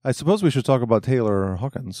I suppose we should talk about Taylor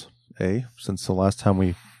Hawkins, since the last time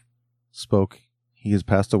we spoke, he has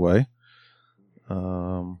passed away.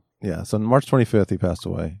 Yeah, so on March 25th, he passed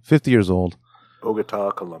away. 50 years old.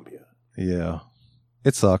 Bogota, Colombia. Yeah.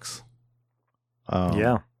 It sucks.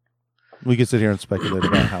 Yeah. We could sit here and speculate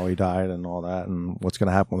about how he died and all that and what's going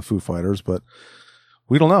to happen with Foo Fighters, but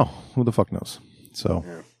we don't know. Who the fuck knows? So,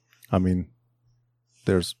 Yeah. I mean,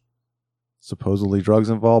 there's supposedly drugs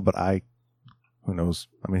involved, but who knows?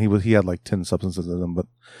 I mean, he had like 10 substances in him, but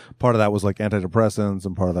part of that was like antidepressants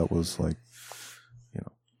and part of that was like,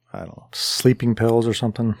 I don't know. Sleeping pills or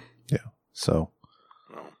something. Yeah. So,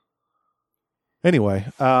 anyway,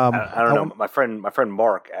 I don't know. My friend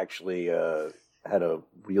Mark actually had a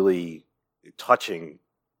really touching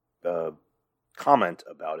comment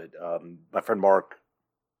about it. My friend Mark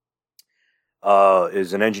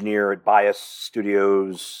is an engineer at Bias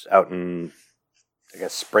Studios out in, I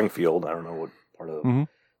guess, Springfield. I don't know what part of the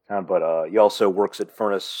town, but he also works at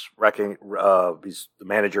Furnace Wrecking. He's the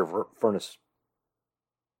manager of Furnace.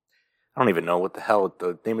 I don't even know what the hell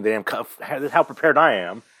the name of the damn how prepared I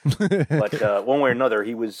am. But one way or another,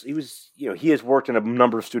 he has worked in a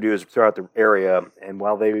number of studios throughout the area, and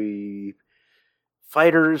while the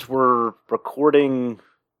Fighters were recording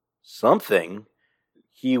something,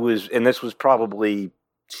 he was, and this was probably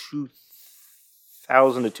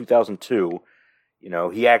 2000 to 2002.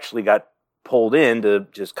 He actually got pulled in to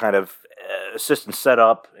just kind of assist and set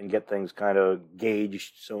up and get things kind of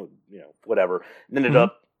gauged. So whatever, and ended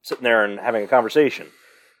up sitting there and having a conversation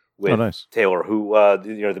with Taylor, who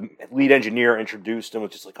the lead engineer introduced him,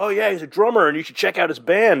 was just like, "Oh yeah, he's a drummer, and you should check out his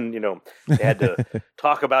band." They had to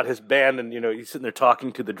talk about his band, and he's sitting there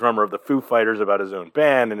talking to the drummer of the Foo Fighters about his own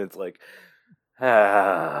band, and it's like,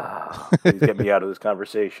 please get me out of this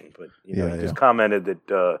conversation. But he just commented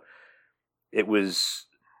that it was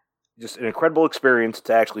just an incredible experience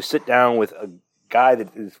to actually sit down with a guy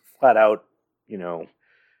that is flat out,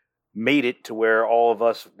 made it to where all of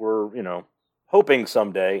us were, hoping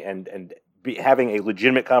someday and be having a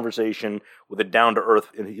legitimate conversation with a down-to-earth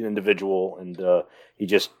individual. And he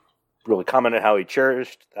just really commented how he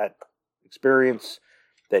cherished that experience,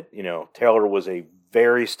 that, Taylor was a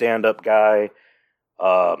very stand-up guy.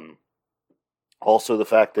 Also the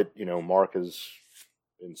fact that, Mark has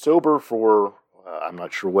been sober for, I'm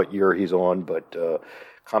not sure what year he's on, but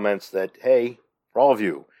comments that, hey, for all of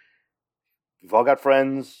you, we've all got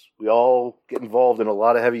friends. We all get involved in a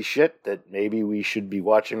lot of heavy shit that maybe we should be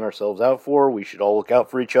watching ourselves out for. We should all look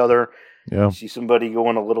out for each other. Yeah. See somebody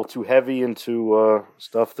going a little too heavy into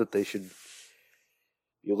stuff that they should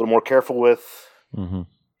be a little more careful with. Mm-hmm.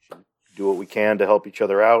 Do what we can to help each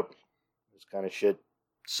other out. This kind of shit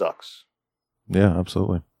sucks. Yeah,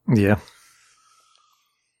 absolutely. Yeah.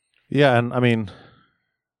 Yeah, and I mean,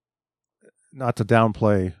 not to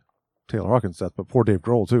downplay Taylor Hawkins' death, but poor Dave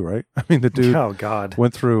Grohl too, right? I mean, the dude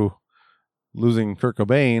went through losing Kurt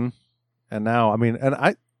Cobain, and now, I mean, and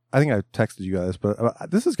I think I texted you guys, but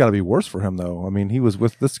this has got to be worse for him, though. I mean, he was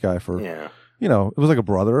with this guy for, it was like a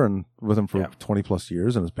brother, and with him for 20 plus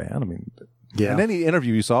years in his band. I mean, in any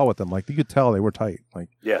interview you saw with them, like, you could tell they were tight. Like,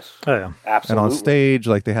 yes, And absolutely. on stage,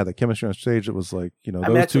 like, they had the chemistry on stage. It was like,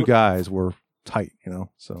 those two guys were tight,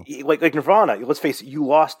 so like Nirvana. Let's face it, you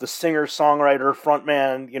lost the singer, songwriter,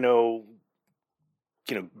 frontman,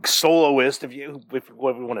 soloist. If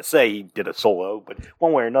what we want to say, he did a solo, but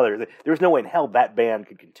one way or another, there was no way in hell that band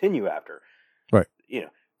could continue after. Right.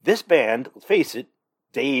 This band. Let's face it,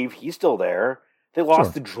 Dave. He's still there. They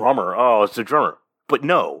lost the drummer. Oh, it's the drummer. But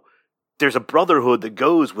no, there's a brotherhood that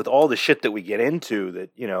goes with all the shit that we get into.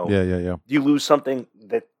 That you lose something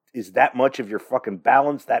that is that much of your fucking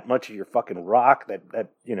balance, that much of your fucking rock, that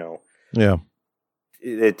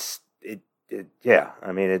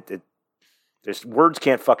I mean, there's words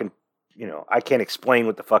can't fucking, I can't explain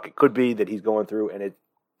what the fuck it could be that he's going through, and it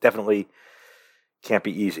definitely can't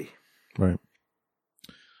be easy. Right.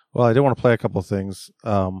 Well, I did want to play a couple of things.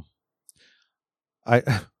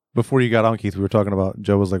 Before you got on, Keith, we were talking about,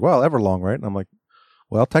 Joe was like, well, Everlong, right? And I'm like,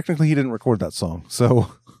 well, technically he didn't record that song.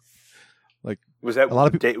 So, like, was that a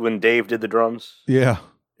lot of people, when Dave did the drums? Yeah.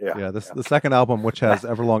 The second album, which has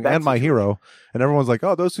Everlong and My Hero, and everyone's like,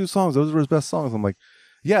 oh, those two songs, those are his best songs. I'm like,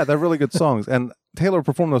 yeah, they're really good songs. And Taylor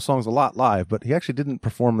performed those songs a lot live, but he actually didn't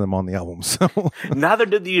perform them on the album. So neither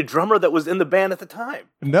did the drummer that was in the band at the time.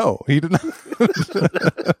 No, he did not.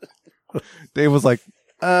 Dave was like,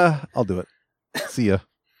 I'll do it. See ya.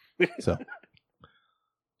 So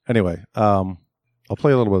anyway, I'll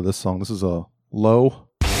play a little bit of this song. This is a Low.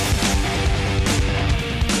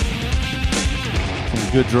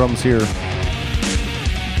 Some good drums here.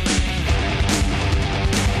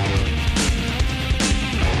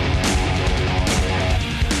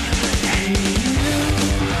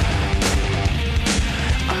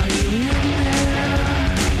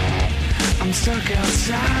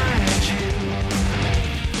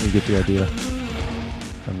 You get the idea.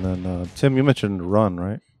 And then, Tim, you mentioned Run,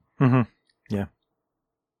 right? Mm-hmm. Yeah.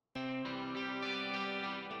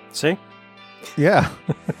 See? Yeah.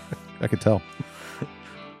 I could tell.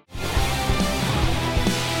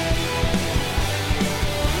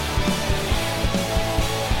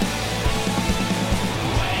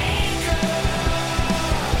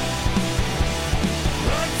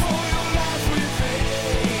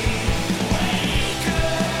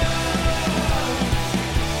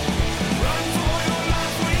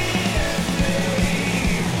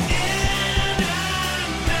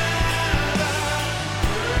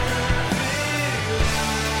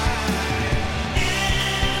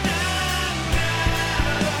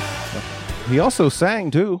 He also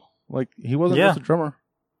sang too. Like he wasn't just a drummer.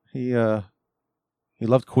 He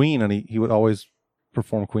loved Queen, and he would always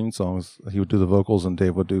perform Queen songs. He would do the vocals, and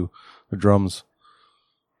Dave would do the drums.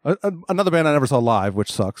 Another band I never saw live,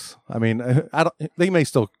 which sucks. I mean, they may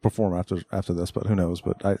still perform after this, but who knows?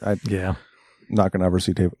 But I'm not gonna ever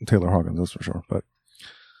see Taylor Hawkins, that's for sure. But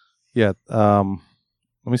yeah, let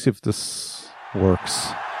me see if this works.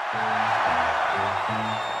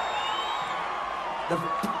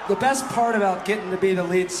 The best part about getting to be the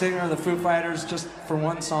lead singer of the Foo Fighters, just for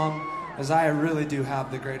one song, is I really do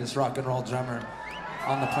have the greatest rock and roll drummer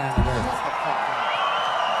on the planet Earth.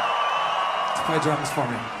 Let's play drums for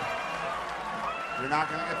me. You're not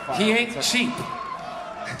gonna get fired. He ain't cheap.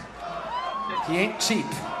 He ain't cheap,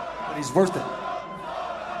 but he's worth it.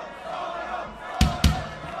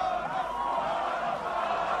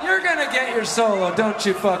 You're gonna get your solo, don't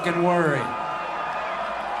you fucking worry.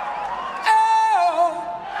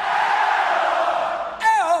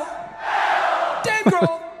 Dave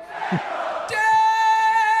Grohl.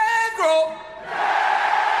 Dave Grohl.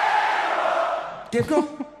 Dave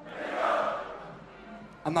Grohl.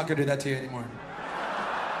 I'm not gonna do that to you anymore.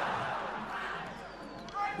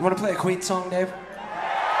 You wanna play a Queen song, Dave?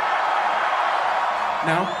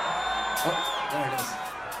 No? Oh, there it is.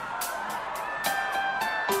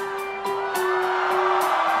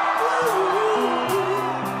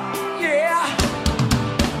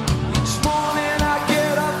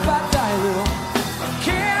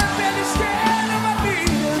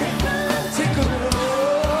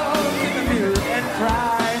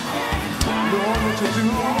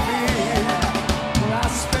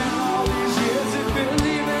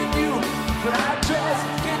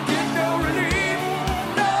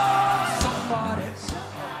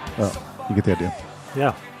 You get the idea.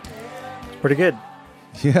 Yeah. It's pretty good.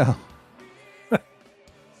 Yeah.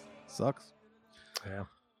 Sucks. Yeah.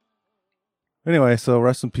 Anyway, so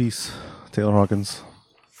rest in peace, Taylor Hawkins.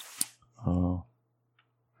 And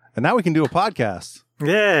now we can do a podcast.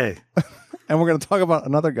 Yay. And we're going to talk about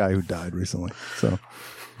another guy who died recently. So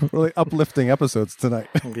really uplifting episodes tonight.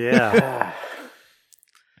 Yeah.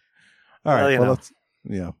 All right. Well, let's,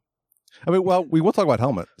 yeah. I mean, well, we will talk about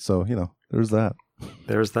Helmet. So, there's that.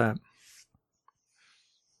 There's that.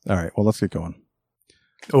 All right. Well, let's get going.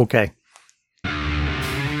 Okay.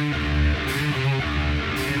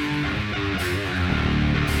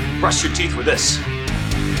 Brush your teeth with this.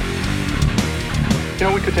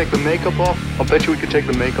 We could take the makeup off. I'll bet you we could take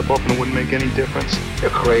the makeup off and it wouldn't make any difference. You're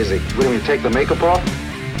crazy. We don't even take the makeup off?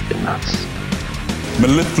 You're nuts.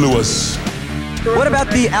 Mellifluous. What about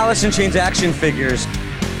the Alice in Chains action figures?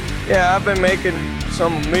 Yeah, I've been making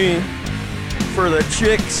some of me for the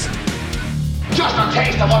chicks. Just a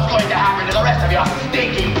taste of what's going to happen to the rest of your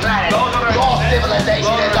stinking planet. Your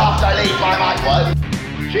civilization is obsolete, my what?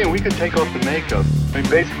 Gee, we could take off the makeup. I mean,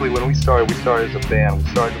 basically, when we started as a band. We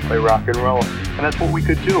started to play rock and roll, and that's what we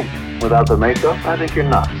could do. Without the makeup, I think you're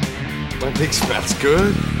nuts. I think that's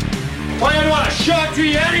good. Why do you want a shot to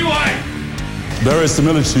you anyway?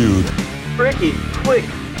 Verisimilitude. Ricky, quick,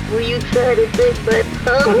 will you try to take my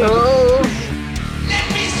photos? Let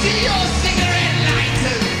me see your cigarette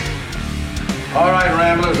lighter. All right,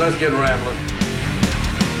 Ramblers, let's get rambling.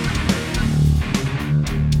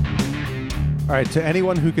 All right, to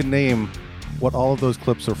anyone who can name what all of those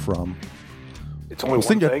clips are from, it's only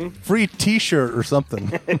one thing. Free T-shirt or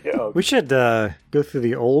something. Yeah. We should go through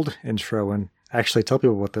the old intro and actually tell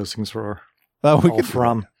people what those things were. We could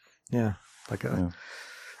from. Yeah,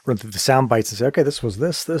 run through the sound bites and say, okay, this was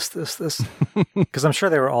this, because I'm sure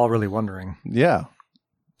they were all really wondering. Yeah,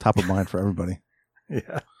 top of mind for everybody.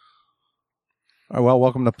 Yeah. All right, well,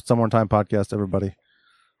 welcome to Somewhere in Time Podcast, everybody.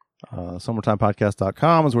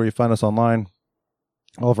 SomewhereTimePodcast.com is where you find us online.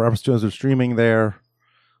 All of our episodes are streaming there.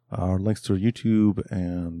 Our links to YouTube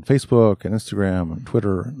and Facebook and Instagram and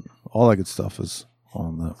Twitter and all that good stuff is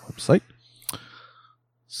on the website.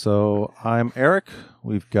 So I'm Eric.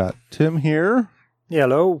 We've got Tim here. Yeah,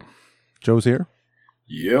 hello. Joe's here.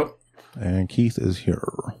 Yep. And Keith is here.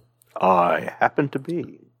 I happen to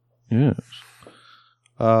be. Yes.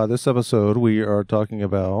 This episode, we are talking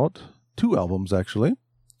about 2 albums, actually.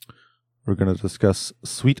 We're going to discuss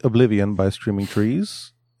Sweet Oblivion by Screaming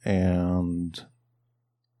Trees and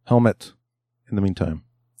Helmet in the meantime.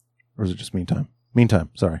 Or is it just Meantime? Meantime,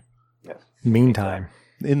 sorry. Yes. Meantime.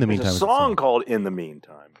 In the Meantime. There's a song called In the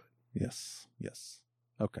Meantime. Yes.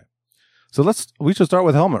 Okay. So we should start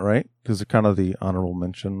with Helmet, right? Because it's kind of the honorable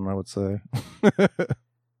mention, I would say.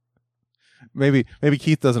 Maybe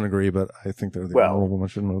Keith doesn't agree, but I think they're the honorable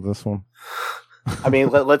mention of this one. I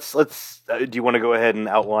mean, let's. Do you want to go ahead and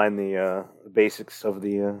outline the basics of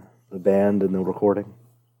the band and the recording?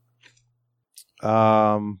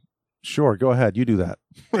 Sure. Go ahead. You do that.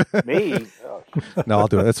 Me? Oh. No, I'll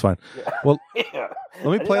do it. It's fine. Yeah. Well,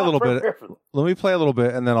 let me play a little bit. Let me play a little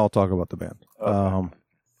bit, and then I'll talk about the band. Okay.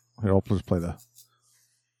 Here, I'll just play the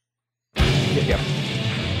Yeah.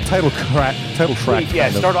 title track.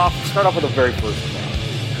 Yeah. Start off with the very first song.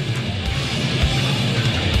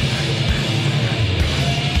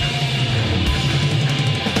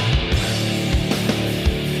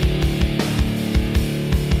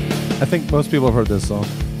 I think most people have heard this song.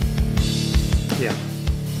 Yeah.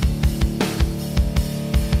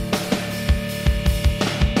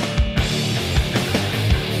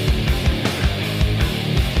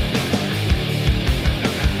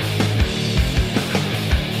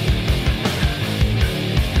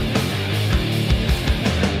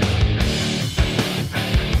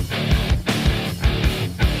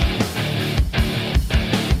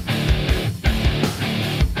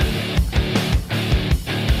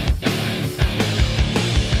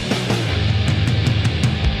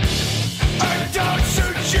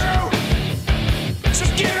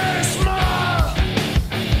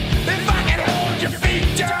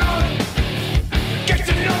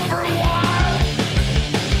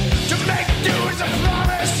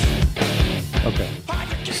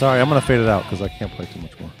 Sorry, I'm going to fade it out because I can't play too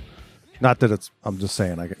much more. Not that I'm just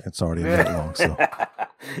saying it's already that long. So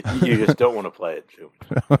you just don't want to play it, too.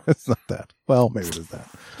 It's not that. Well, maybe it is that.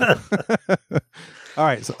 All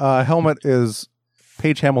right. So, Helmet is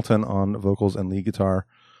Paige Hamilton on vocals and lead guitar.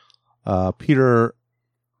 Peter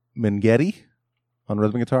Mengedi on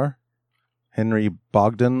rhythm guitar. Henry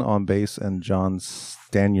Bogdan on bass and John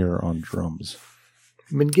Stanier on drums.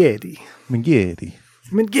 Mengedi.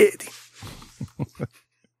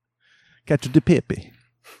 Catch the Pippi.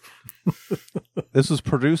 This was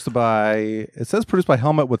produced by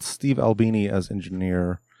Helmet with Steve Albini as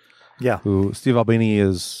engineer. Yeah. Steve Albini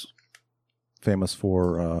is famous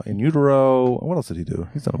for In Utero. What else did he do?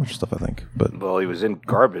 He's done a bunch of stuff, I think. But he was in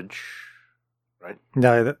Garbage, right?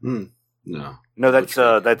 No, no, that's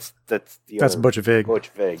Butch Vig. Butch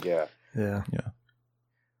Vig, yeah. Yeah.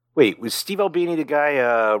 Wait, was Steve Albini the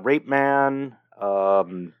guy? Rape Man,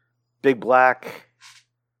 Big Black.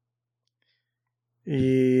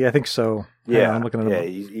 Yeah, I think so. Yeah, I'm looking at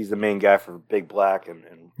him. He's the main guy for Big Black and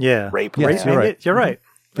Rape Man. Yes, you're right. You're right.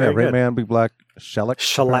 Very Rape Man, Big Black, Shellac.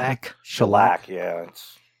 Yeah,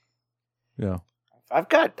 yeah. I've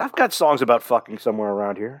got songs about fucking somewhere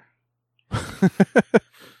around here.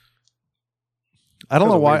 I don't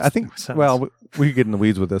know why. I think we could get in the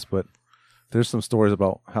weeds with this, but there's some stories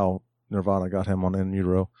about how Nirvana got him on In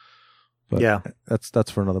Utero. But yeah,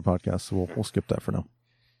 that's for another podcast. So we'll skip that for now.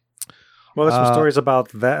 Well, there's some stories about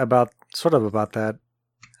that,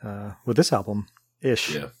 with this album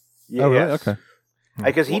ish. Yeah. Oh, really? Okay.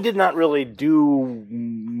 Because he did not really do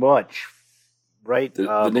much, right?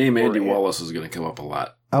 The name Andy Wallace is going to come up a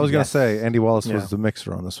lot. I was going to say Andy Wallace was the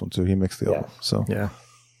mixer on this one too. He mixed the album. So yeah.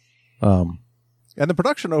 And the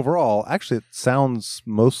production overall, actually, it sounds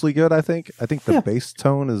mostly good. I think the bass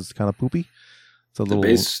tone is kind of poopy. It's the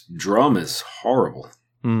bass drum is horrible.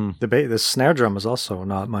 The snare drum is also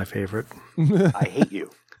not my favorite. I hate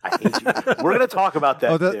you. We're going to talk about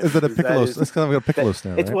that. Oh, is it a piccolo? It's kind of a piccolo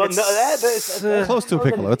snare. It's, right? That's close to a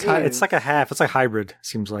piccolo. It's like a half. It's like hybrid.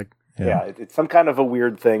 Seems like. Yeah, it's some kind of a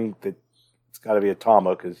weird thing that it's got to be a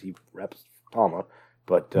Tama because he reps Tama.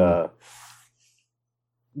 But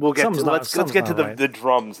we'll get let's get to the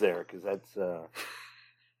drums there because that's.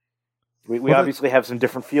 We obviously have some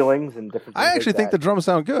different feelings and different. I actually think the drums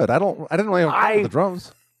sound good. I didn't really have a problem with the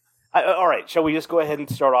drums. All right, shall we just go ahead and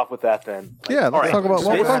start off with that then? Yeah, let's talk about.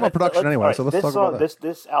 We're talking about production anyway, so let's talk about that.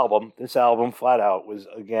 This album, flat out, was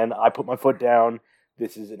again. I put my foot down.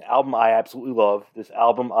 This is an album I absolutely love. This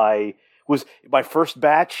album was my first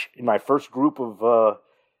batch in my first group of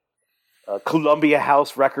Columbia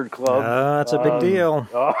House Record Club. That's a big deal.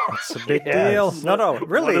 It's a big deal. No,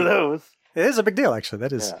 really. One of those. It is a big deal, actually.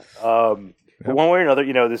 That is. One way or another,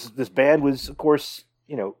 this band was, of course,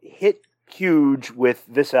 hit huge with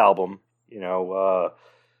this album.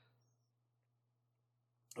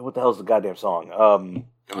 What the hell is the goddamn song?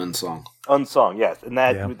 Unsung, yes. And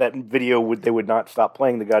that video, they would not stop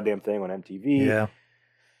playing the goddamn thing on MTV. Yeah.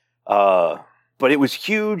 But it was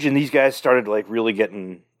huge, and these guys started like really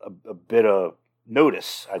getting a bit of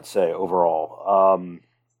notice, I'd say, overall.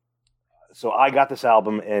 So I got this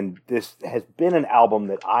album, and this has been an album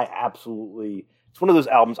that I absolutely... It's one of those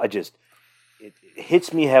albums it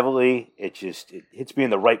hits me heavily. It hits me in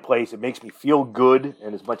the right place. It makes me feel good,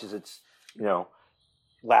 and as much as it's,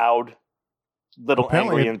 loud, little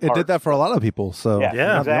angry in parts. It did that for a lot of people, so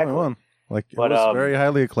yeah, exactly. The only one. Like, it was very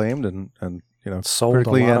highly acclaimed and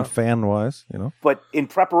critically and fan-wise, But in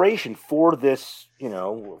preparation for this,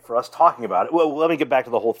 for us talking about it, well, let me get back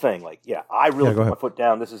to the whole thing. Like, I really put my foot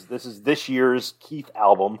down. This is this year's Keith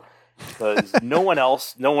album because no one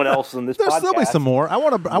else in this There's podcast still be some more. I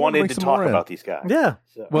wanted to talk about these guys. Yeah.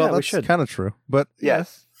 So, well, that's kind of true. But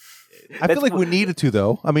yes. I feel like we needed to,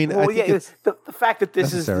 though. I mean, I think it's the fact that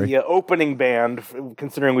this necessary. is the opening band,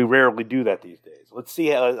 considering we rarely do that these days. Let's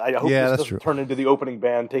see. I hope this doesn't turn into the opening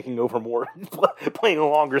band taking over more, playing a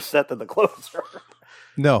longer set than the closer.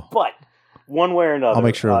 No, but one way or another, I'll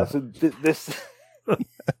make sure. So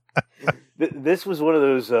this was one of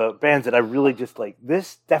those bands that I really just like.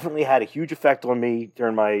 This definitely had a huge effect on me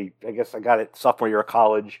during my. I guess I got it sophomore year of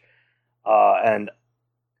college, and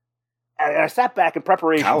I sat back in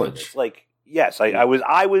preparation. College, like yes, I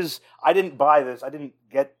didn't buy this. I didn't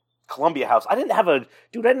get Columbia House. I didn't have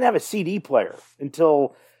a CD player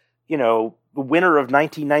until the winter of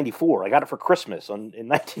 1994. I got it for Christmas in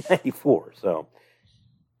 1994. So,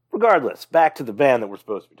 regardless, back to the band that we're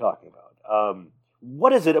supposed to be talking about.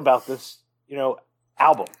 What is it about this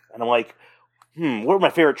album? And I'm like, what are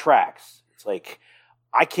my favorite tracks? It's like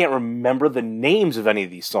I can't remember the names of any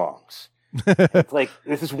of these songs. It's like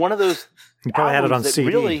this is one of those. You probably had it on CD.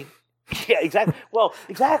 Really, yeah, exactly. Well,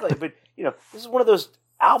 exactly. But this is one of those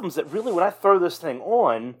albums that really, when I throw this thing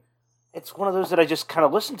on, it's one of those that I just kind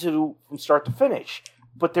of listen to from start to finish.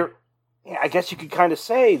 But I guess you could kind of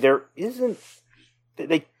say there isn't.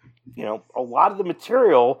 A lot of the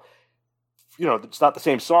material. It's not the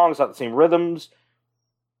same songs, not the same rhythms.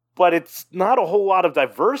 But it's not a whole lot of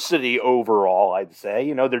diversity overall, I'd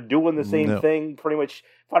say. They're doing the same thing pretty much.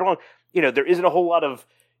 If I don't, there isn't a whole lot of,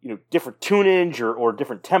 different tunage or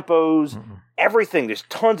different tempos. Mm-hmm. Everything. There's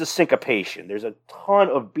tons of syncopation. There's a ton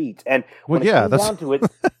of beats. And when it comes down to it,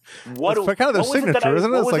 that's kind of their signature,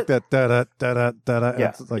 isn't it? It's like that da da da da.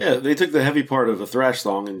 Yeah, they took the heavy part of a thrash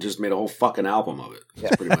song and just made a whole fucking album of it.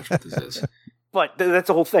 That's pretty much what this is. But that's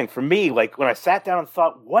the whole thing. For me, like, when I sat down and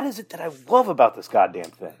thought, what is it that I love about this goddamn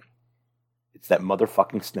thing? It's that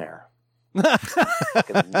motherfucking snare. I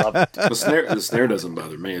fucking love it. The snare doesn't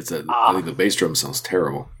bother me. It's that I think the bass drum sounds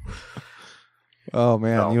terrible. Oh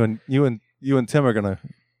man, you and Tim are gonna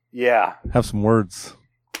have some words.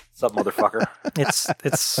 What's up, motherfucker?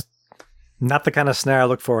 It's not the kind of snare I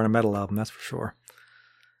look for in a metal album. That's for sure.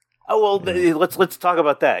 Oh well, let's talk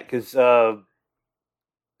about that because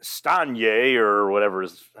Stanye or whatever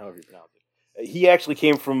is however you pronounce it. He actually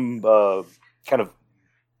came from kind of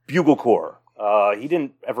bugle corps. He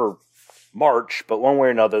didn't ever march, but one way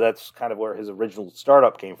or another, that's kind of where his original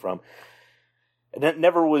startup came from. And it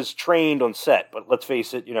never was trained on set. But let's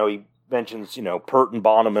face it, he mentions Pert and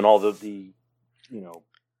Bonham and all the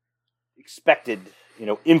expected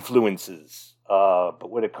influences. But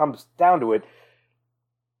when it comes down to it,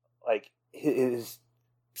 like his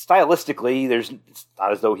stylistically, it's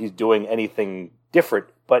not as though he's doing anything different.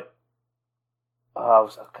 But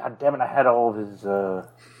God damn it, I had all of his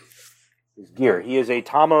gear. He is a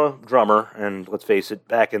Tama drummer, and let's face it,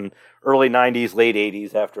 back in early 90s, late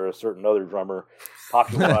 80s, after a certain other drummer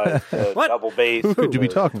popularized double bass. Who could you be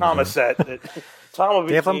talking Tama about? set. Tama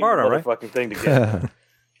became the motherfucking thing to get.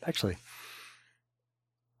 Actually.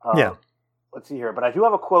 Let's see here. But I do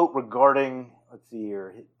have a quote regarding,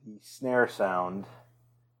 the snare sound.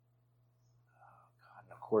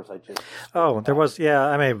 God, of course, I just... Oh, there was... Yeah,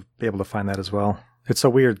 I may be able to find that as well. It's a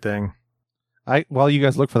weird thing. While you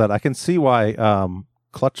guys look for that, I can see why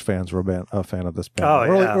Clutch fans were a fan of this band.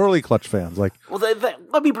 Early Clutch fans, like. Well,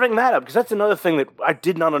 let me bring that up because that's another thing that I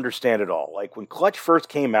did not understand at all. Like when Clutch first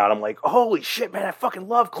came out, I'm like, holy shit, man, I fucking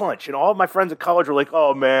love Clutch. And all of my friends at college were like,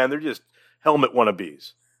 oh man, they're just helmet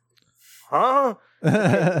wannabes. Huh?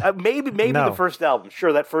 Maybe the first album.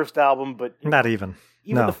 Sure, that first album, but not even.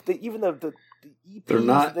 The EPs they're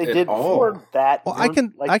not they did before that. Well,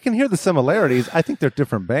 I can hear the similarities. I think they're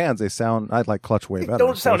different bands. I like Clutch way better. They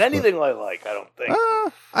don't sound anything like I don't think.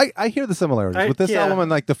 I hear the similarities with this album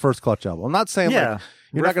and like the first Clutch album. I'm not saying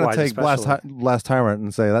you're not going to take Last Tyrant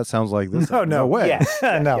and say that sounds like this. No way.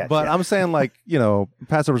 No. But I'm saying like,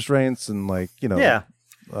 Passive Restraints and like, the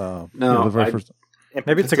very first.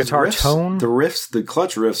 Maybe it's a guitar tone. The riffs, the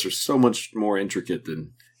clutch riffs are so much more intricate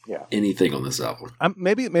than anything on this album.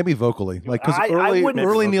 Maybe vocally, like because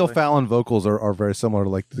early Neil Fallon vocals are very similar to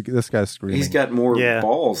like this guy's screaming. He's got more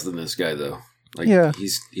balls than this guy though. Like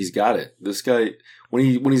he's got it. This guy when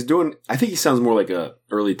he's doing, I think he sounds more like a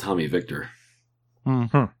early Tommy Victor.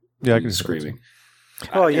 Mm-hmm. Yeah, I can screaming.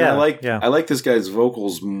 Oh yeah, I like this guy's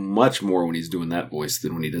vocals much more when he's doing that voice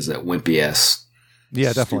than when he does that wimpy ass.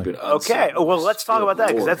 Yeah, definitely. Okay, well, let's talk about that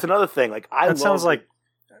because that's another thing. Like sounds like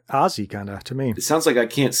Ozzy kind of to me. It sounds like I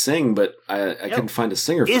can't sing, but I couldn't find a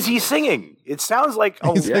singer. Is he singing? It sounds like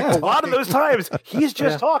a lot of those times he's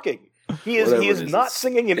just talking. He is not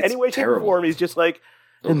singing in any way, shape, or form. He's just like,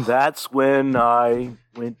 and that's when I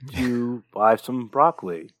went to buy some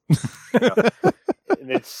broccoli. And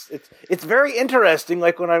it's very interesting.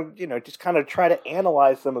 Like when I just kind of try to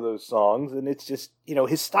analyze some of those songs, and it's just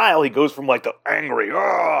his style. He goes from like the angry,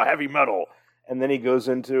 heavy metal, and then he goes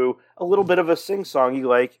into a little bit of a sing-songy,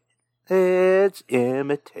 like it's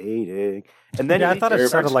imitating. And then I thought it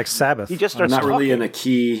sounded like Sabbath. He just starts not really in a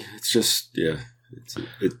key. It's just it's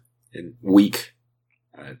weak.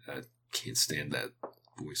 I can't stand that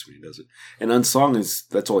voice when he does it. And Unsung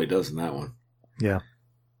that's all he does in that one. Yeah.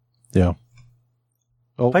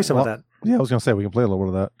 Oh, play some of that. Yeah, I was going to say we can play a little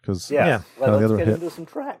bit of that because let's get into some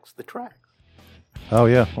tracks. The track. Oh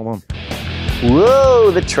yeah, hold on.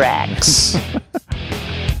 Whoa, the tracks.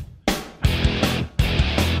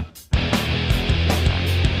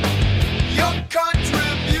 Your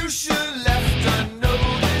contribution left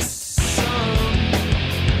unnoticed. Some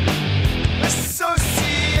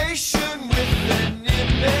association with an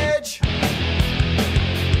image.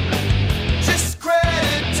 Just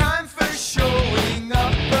credit time for showing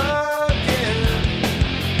up again.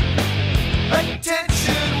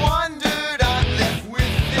 Attention wandered, I'm left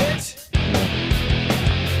with it.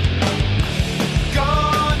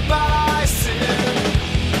 Gone by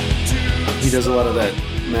sin. He does a lot of that.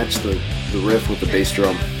 Match the riff with the bass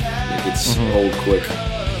drum. It gets old quick.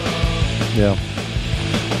 Yeah.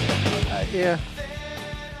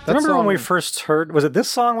 Remember when we first heard? Was it this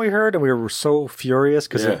song we heard, and we were so furious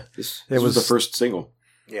because this was the first single.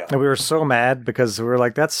 Yeah, and we were so mad because we were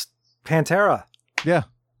like, "That's Pantera." Yeah,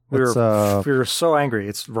 we were so angry.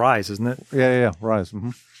 It's Rise, isn't it? Yeah, Rise.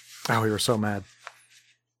 Mm-hmm. Oh, we were so mad.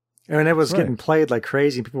 And it was getting played like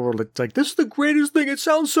crazy. People were like, "This is the greatest thing. It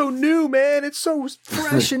sounds so new, man. It's so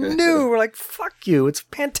fresh and new." We're like, "Fuck you. It's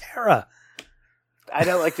Pantera." I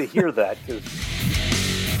don't like to hear that because.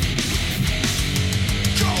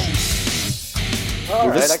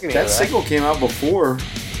 That single came out before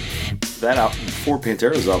before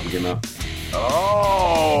Pantera's album came out.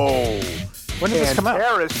 Oh, when did this come out?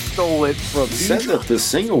 Pantera stole it from. It said that the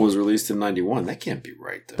single was released in '91. That can't be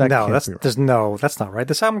right. Though. That's not right.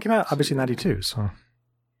 This album came out obviously '92. So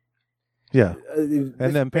yeah, and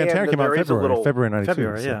then Pantera came out February '92.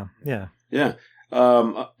 February, so. yeah.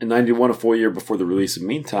 In '91, a full year before the release of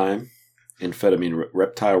Meantime, Amphetamine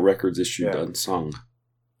Reptile Records issued Unsung.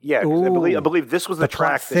 Yeah, I believe this was the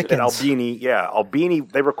track that Albini. Yeah, Albini.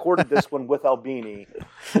 They recorded this one with Albini.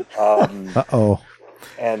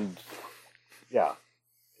 And yeah,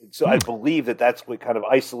 so I believe that's what kind of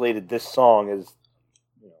isolated this song. As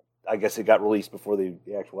I guess it got released before the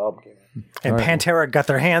actual album came out. And Pantera got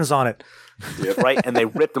their hands on it. Yeah, right, and they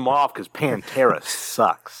ripped them off because Pantera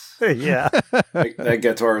sucks. Yeah, that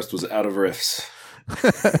guitarist was out of riffs.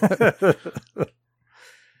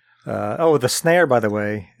 The snare, by the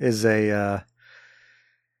way, is a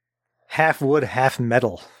half wood, half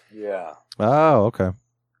metal. Yeah. Oh, okay.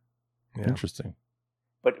 Yeah. Interesting.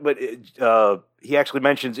 But he actually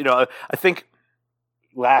mentions, I think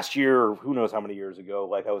last year, or who knows how many years ago,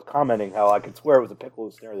 like I was commenting how I could swear it was a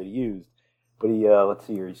piccolo snare that he used. But he, let's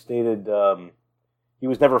see here, he stated he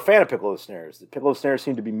was never a fan of piccolo snares. The piccolo snares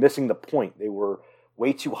seemed to be missing the point. They were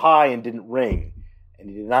way too high and didn't ring, and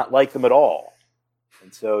he did not like them at all.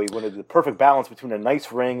 And so he wanted the perfect balance between a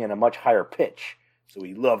nice ring and a much higher pitch. So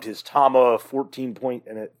he loved his Tama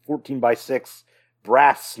 14x6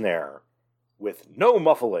 brass snare with no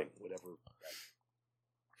muffling, whatever.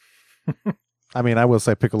 I mean, I will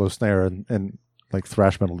say piccolo snare and like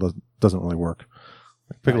thrash metal doesn't really work.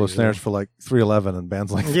 Piccolo snares for like 311 and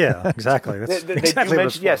bands like that. Yeah, exactly. That's exactly they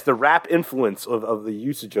mentioned, yes, the rap influence of the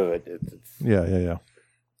usage of it. Yeah.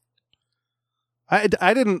 I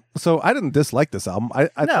didn't dislike this album. I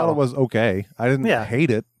thought it was okay. I didn't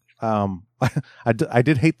hate it. I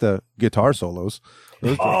did hate the guitar solos.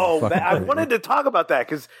 I wanted to talk about that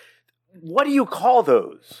because what do you call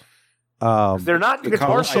those? They're not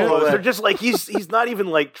guitar solos. They're just like he's not even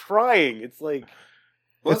like trying. It's like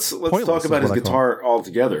let's talk about his guitar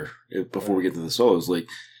altogether before we get to the solos. Like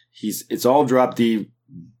it's all drop D,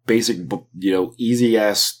 basic, easy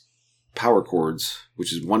ass power chords,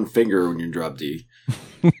 which is one finger when you're in drop D.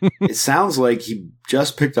 It sounds like he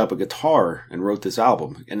just picked up a guitar and wrote this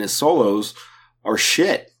album, and his solos are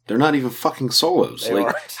shit. They're not even fucking solos.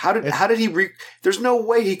 How did he? There's no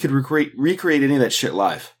way he could recreate any of that shit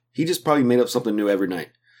live. He just probably made up something new every night.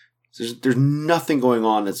 There's nothing going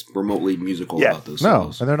on that's remotely musical about those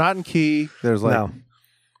solos. No, and they're not in key. There's no,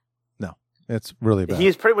 it's really bad.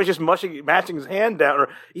 He's pretty much just matching his hand down, or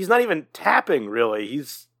he's not even tapping really.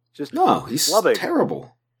 He's just he's slubbing.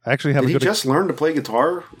 Terrible. I actually have. Did he just learn to play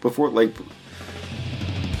guitar before?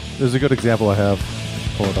 There's a good example I have.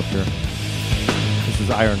 Pull it up here. This is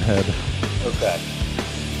Iron Head. Okay,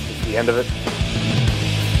 it's the end of it.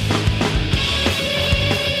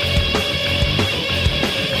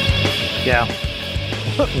 Yeah.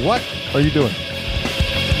 What are you doing?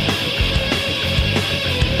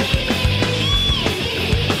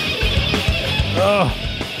 Oh,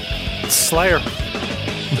 Slayer.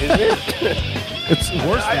 Is it? It's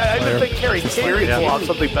worse than I Slayer. think Kerry King pulled off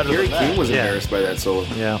something better Kerry than that. King was embarrassed by that solo.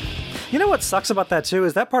 Yeah. You know what sucks about that too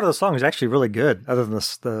is that part of the song is actually really good. Other than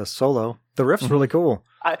the solo, the riff's really cool.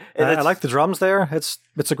 I like the drums there. It's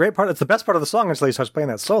a great part. It's the best part of the song until he starts playing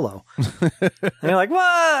that solo. And you're like,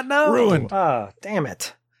 what? No, ruined. Damn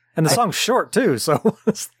it! And the song's short too. So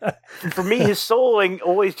for me, his soloing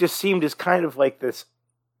always just seemed as kind of like this,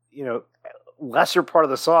 lesser part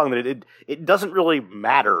of the song that it doesn't really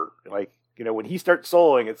matter. Like when he starts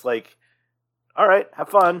soloing, it's like, all right, have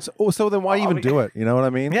fun. So then why even do it? You know what I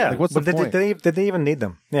mean? Yeah. Like, what's the point? Did they even need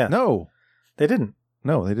them? Yeah. No. They didn't.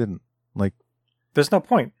 No, they didn't. Like, there's no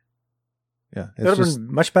point. Yeah. It would have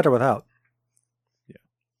been much better without. Yeah.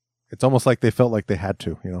 It's almost like they felt like they had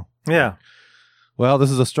to, Yeah. Well,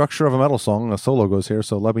 this is a structure of a metal song. A solo goes here,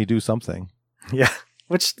 so let me do something. Yeah.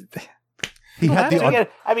 Which... He had the.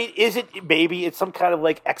 I mean, is it maybe it's some kind of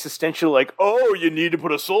like existential, like, oh, you need to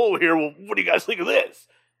put a solo here. Well, what do you guys think of this?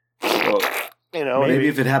 Well, maybe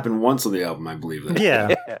if it happened once on the album, I believe that.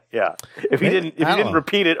 Yeah, yeah. If he didn't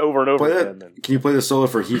repeat it over and over again, then... Can you play the solo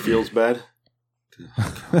for "He Feels Bad"?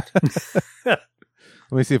 Let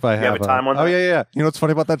me see if I have. You have a time on that? Oh yeah. You know what's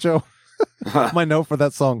funny about that, Joe? My note for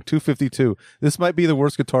that song, 252. This might be the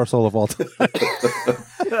worst guitar solo of all time.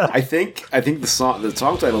 I think the song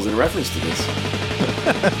title is in reference to this.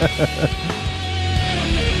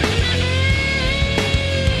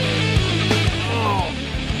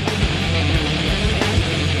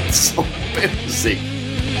 It's so embarrassing.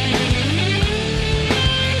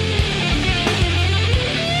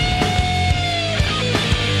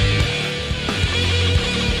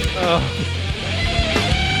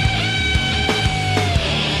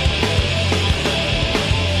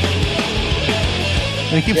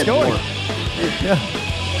 And he keeps going. More. Yeah.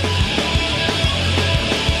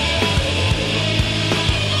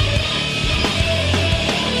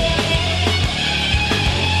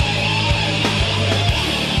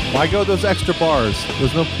 Why go those extra bars?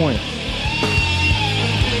 There's no point.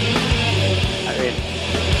 I mean,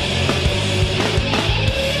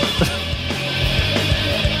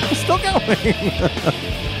 it's still going. I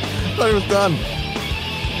thought it was done.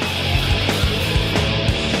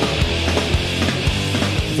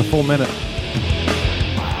 It's a full minute.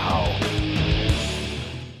 Wow.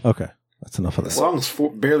 Okay, that's enough of that. The song's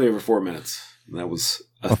barely over 4 minutes. And that was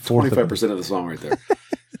a 25% of the song right there.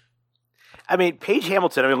 I mean, Page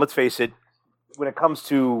Hamilton, let's face it, when it comes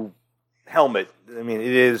to Helmet, it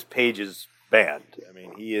is Page's band.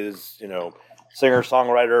 He is, singer,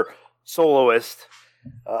 songwriter, soloist,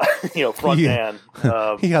 front man.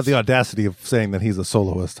 He had the audacity of saying that he's a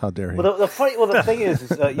soloist. How dare he? Well, the thing is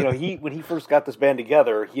when he first got this band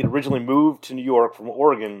together, he had originally moved to New York from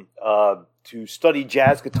Oregon to study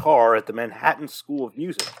jazz guitar at the Manhattan School of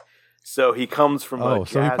Music. So he comes from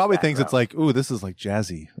so he probably thinks it's like, ooh, this is like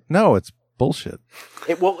jazzy. No, it's bullshit.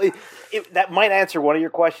 That might answer one of your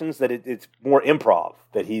questions, that it's more improv,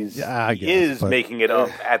 that he is making it up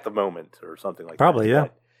at the moment or something like probably,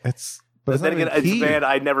 that. Probably, yeah. But then again, it's a band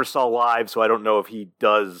I never saw live, so I don't know if he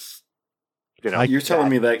does. You're telling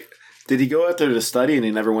me that, did he go out there to study and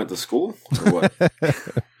he never went to school? Or what?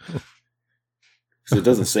 Because it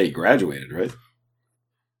doesn't say he graduated, right?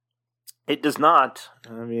 It does not.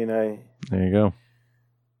 There you go.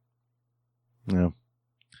 Yeah.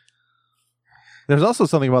 There's also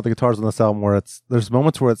something about the guitars on this album where there's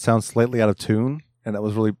moments where it sounds slightly out of tune, and that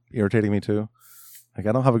was really irritating me too. Like,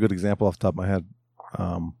 I don't have a good example off the top of my head.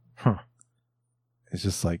 It's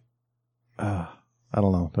just like, I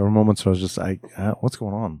don't know. There were moments where I was just, what's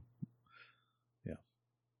going on?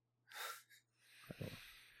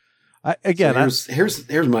 Yeah. So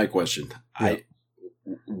here's my question. Yeah.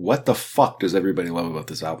 What the fuck does everybody love about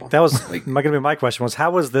this album? That was going to be my question. Was how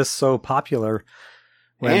was this so popular?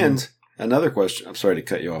 And another question. I'm sorry to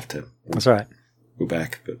cut you off, Tim. That's all right. Go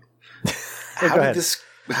back, but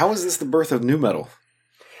how was this the birth of nu metal?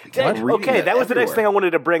 Okay, that was the next thing I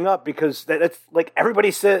wanted to bring up because that's like everybody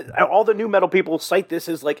said. All the nu metal people cite this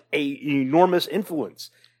as like a enormous influence.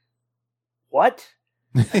 What?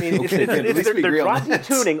 I mean, they're drop D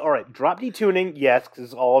tuning. All right, drop D tuning, yes,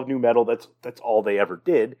 because all of nu metal, that's all they ever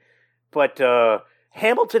did. But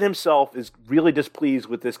Hamilton himself is really displeased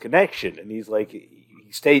with this connection, and he's like,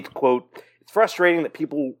 he states, quote, "It's frustrating that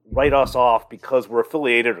people write us off because we're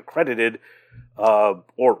affiliated or credited,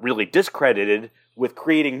 or really discredited with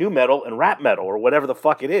creating nu metal and rap metal or whatever the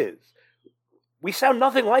fuck it is. We sound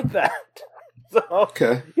nothing like that." So,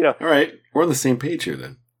 okay, all right, we're on the same page here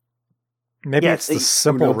then. Maybe it's the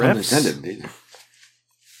simple riffs. I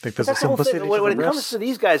think there's a simplicity to the riffs. When it comes to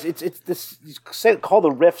these guys, it's this, you call the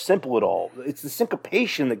riff simple at all. It's the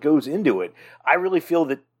syncopation that goes into it. I really feel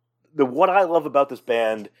that what I love about this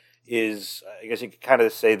band is, I guess you could kind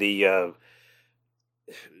of say the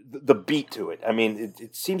beat to it. I mean,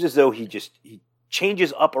 it seems as though he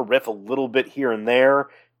changes up a riff a little bit here and there.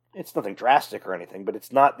 It's nothing drastic or anything, but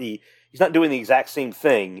he's not doing the exact same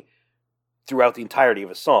thing throughout the entirety of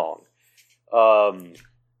a song. And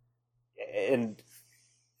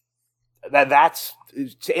that's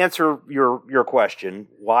to answer your question.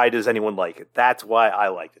 Why does anyone like it? That's why I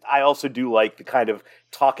liked it. I also do like the kind of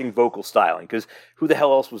talking vocal styling because who the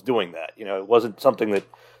hell else was doing that? It wasn't something that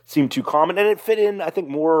seemed too common, and it fit in. I think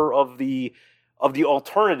more of the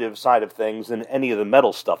alternative side of things than any of the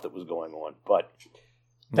metal stuff that was going on. But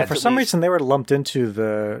for some reason, they were lumped into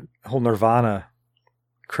the whole Nirvana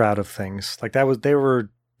crowd of things. Like they were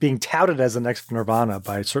being touted as the next Nirvana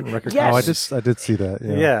by certain record companies. Oh, I did see that.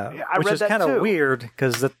 Yeah, I which read is that kind of weird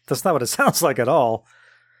because that's not what it sounds like at all.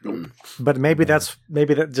 But maybe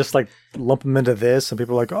that just like lump them into this, and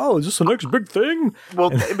people are like, "Oh, is this the next big thing?" Well,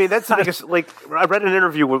 I mean, that's the biggest. Like, I read an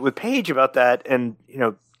interview with Page about that, and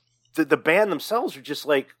the band themselves are just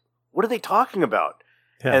like, "What are they talking about?"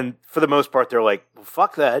 Yeah. And for the most part, they're like, "Well,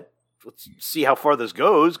 fuck that. Let's see how far this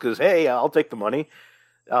goes, because hey, I'll take the money."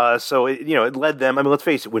 So it led them. I mean, let's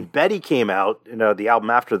face it. When Betty came out, the album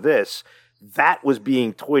after this, that was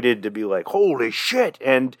being tweeted to be like, "Holy shit!"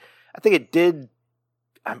 And I think it did.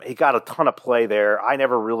 It got a ton of play there. I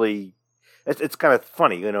never really. It's kind of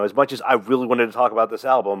funny, as much as I really wanted to talk about this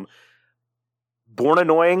album. Born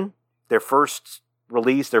Annoying, their first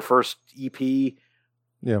release, their first EP.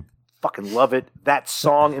 Yeah, fucking love it. That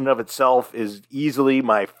song in and of itself is easily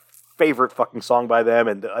my favorite fucking song by them,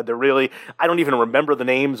 and they're really, I don't even remember the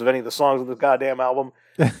names of any of the songs on this goddamn album,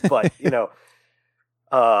 but I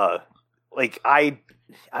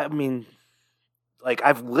mean, like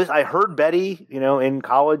I heard Betty, in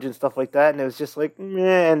college and stuff like that, and it was just like,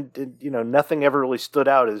 meh, and nothing ever really stood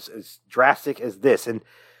out as drastic as this, and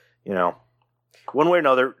one way or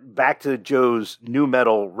another, back to Joe's nu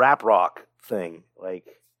metal rap rock thing, like,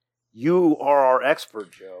 you are our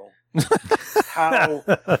expert, Joe.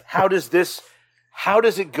 How does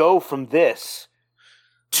it go from this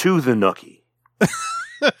to the Nookie?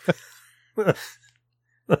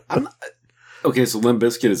 Okay, so Limp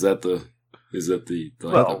Bizkit, is that the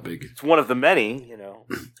big? It's one of the many,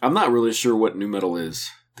 I'm not really sure what nu metal is,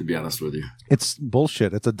 to be honest with you. It's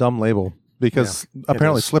bullshit. It's a dumb label because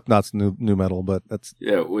apparently Slipknot's nu metal, but that's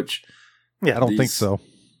I don't think so.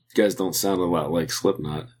 Guys don't sound a lot like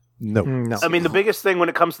Slipknot. No. I mean, the biggest thing when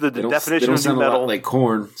it comes to the definition of nu metal, a lot like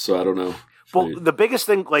Korn, so I don't know. Well, the biggest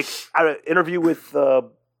thing, like, I had an interview with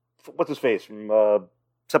what's his face from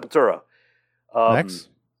Sepultura, Max.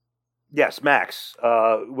 Yes, Max.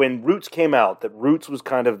 When Roots came out, that Roots was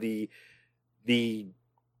kind of the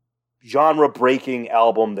genre-breaking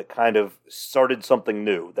album that kind of started something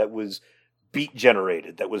new. That was beat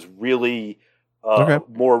generated. That was really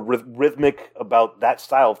more rhythmic about that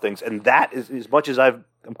style of things. And that is, as much as I'm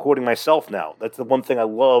quoting myself now, that's the one thing I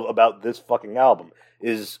love about this fucking album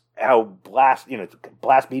is how blast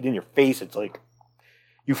beat in your face. It's like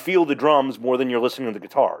you feel the drums more than you're listening to the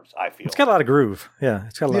guitars. I feel it's got a lot of groove. Yeah,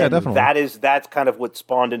 it's got a lot. Yeah, of groove. Definitely. That's kind of what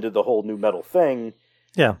spawned into the whole nu metal thing.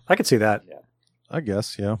 Yeah, I could see that. Yeah, I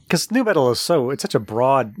guess. Yeah, because nu metal is it's such a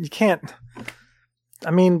broad. You can't.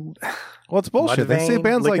 I mean, well, it's bullshit. They say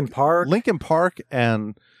bands Linkin Park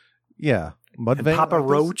and Mudvayne, Papa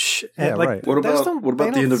Roach. And right. What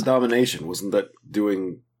about the End of Domination? Wasn't that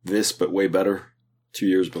doing this but way better 2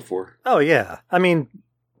 years before? Oh yeah, I mean,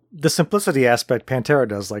 the simplicity aspect, Pantera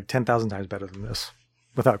does like 10,000 times better than this,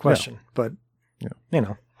 without question. But, here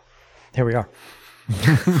we are.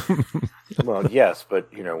 Well, yes,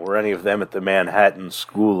 but, were any of them at the Manhattan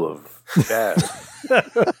School of Jazz? No.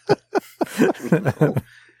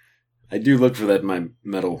 I do look for that in my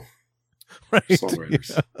metal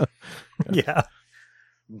songwriters. Yeah.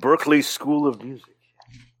 Berkeley School of Music.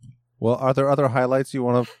 Well, are there other highlights you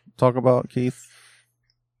want to talk about, Keith?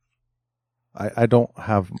 I don't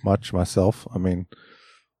have much myself. I mean,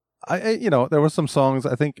 there were some songs.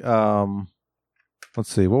 I think. Let's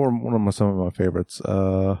see. What were some of my favorites?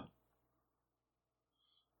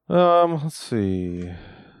 Let's see.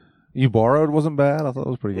 You Borrowed wasn't bad. I thought it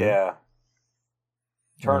was pretty good. Yeah.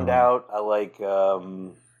 Turned Out. I like.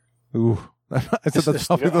 Ooh. I said that's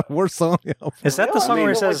probably the worst song. Is that the song where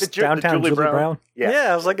he says Downtown Julie Brown?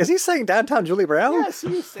 Yeah. I was like, is he saying Downtown Julie Brown? Yes,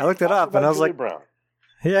 he's saying. I looked it up and I was Julie like, Brown.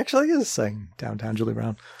 He actually is saying Downtown Julie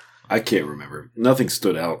Brown. I can't remember. Nothing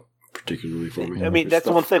stood out particularly for me. I mean, that's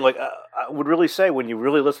the one thing. Like, I would really say when you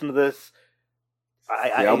really listen to this,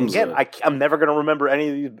 I'm never going to remember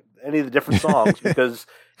any of the different songs because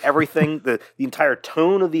everything, the entire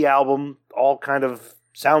tone of the album, all kind of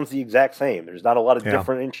sounds the exact same. There's not a lot of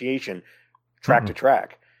differentiation track to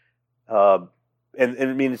track. And I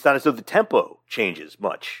mean, it's not as though the tempo changes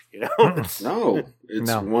much, It's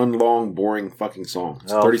one long, boring fucking song.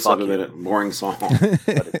 It's a 37-minute boring song. But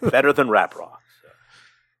it's better than rap rock.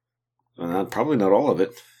 So. Probably not all of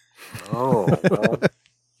it. Oh, well,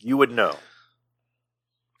 you would know.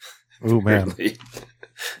 Oh, man. I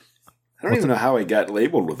don't even know how I got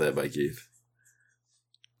labeled with that by Keith.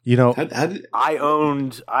 I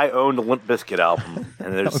owned a Limp Bizkit album,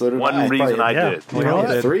 and there's one reason I did. We all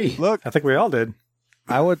did. 3. Look, I think we all did.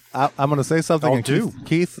 I'm going to say something. I'll do.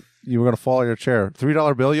 Keith, you were going to fall out of your chair.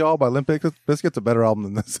 $3 Bill Y'all by Limp Bizkit's a better album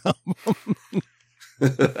than this album.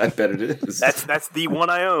 I bet it is. That's the one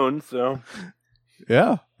I own. So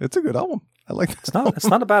yeah, it's a good album. I like that. It's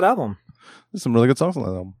not a bad album. There's some really good songs on that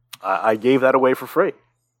album. I gave that away for free.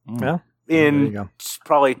 Yeah, in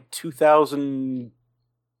probably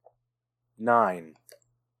 2009.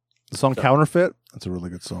 The song Counterfeit. That's a really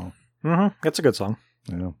good song. Mm-hmm. That's a good song.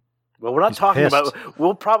 Yeah. Well, we're not talking about.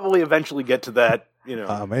 We'll probably eventually get to that.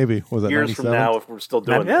 Maybe was that years 97? from now if we're still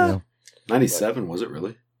doing it. Yeah. 97 was it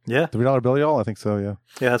really? Yeah. $3 Bill Y'all. I think so. Yeah.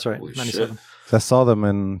 Yeah, that's right. Holy 97. shit. I saw them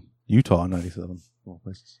in Utah in 97.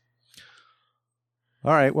 Places.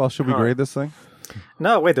 All right. Well, should we grade this thing?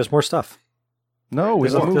 No, wait. There's more stuff. No, we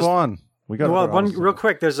got to move on. We got one real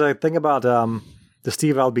quick. There's a thing about the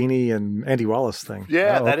Steve Albini and Andy Wallace thing.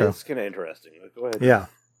 Yeah, that is kind of interesting. Go ahead. Yeah.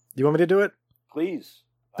 You want me to do it? Please.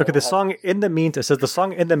 Okay, the song In the Meantime, it says the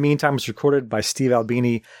song In the Meantime was recorded by Steve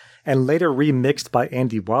Albini and later remixed by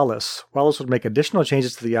Andy Wallace. Wallace would make additional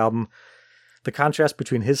changes to the album. The contrast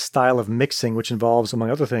between his style of mixing, which involves,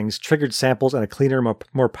 among other things, triggered samples and a cleaner,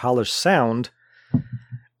 more polished sound,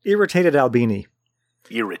 irritated Albini.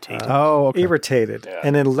 Irritated. Yeah.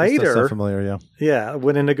 And then later, familiar, yeah,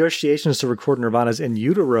 when in negotiations to record Nirvana's In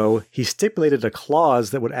Utero, he stipulated a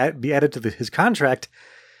clause that would be added to his contract,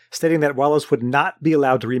 stating that Wallace would not be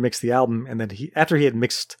allowed to remix the album, and that after he had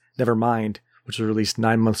mixed Nevermind, which was released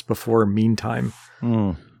 9 months before Meantime.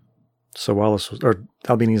 So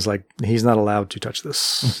Albini's like, he's not allowed to touch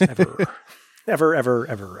this ever,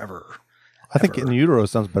 ever. I think In Utero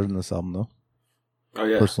sounds better than this album, though. Oh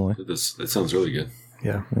yeah, personally, it sounds really good.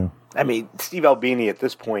 Yeah. I mean, Steve Albini at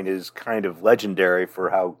this point is kind of legendary for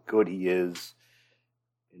how good he is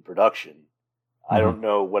in production. I don't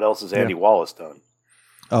know what else has Andy Wallace done.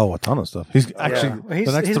 Oh, a ton of stuff. He's actually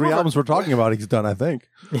the next 3 albums we're talking about. He's done, I think,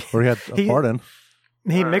 where he had a part in.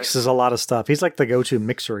 He mixes a lot of stuff. He's like the go-to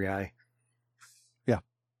mixer guy.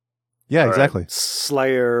 Yeah, exactly.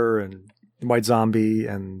 Slayer and White Zombie,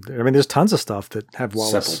 and I mean, there's tons of stuff that have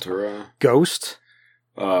Wallace. Sepultura, Ghost.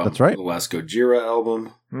 That's right. The last Gojira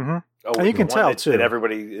album. Mm-hmm. and you can tell too that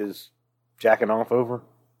everybody is jacking off over.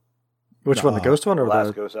 Which one, the Ghost one or the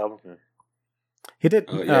last Ghost album? Yeah. He did.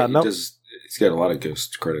 He's got a lot of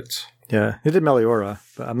Ghost credits. Yeah, he did Meliora,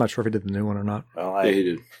 but I'm not sure if he did the new one or not. Well, he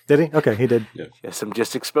did. Did he? Okay, he did. Yeah. Yes, I'm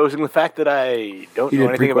just exposing the fact that I don't know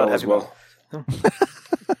anything about as well.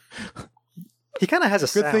 He kind of has a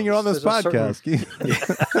good sound. Thing you're on this podcast. He's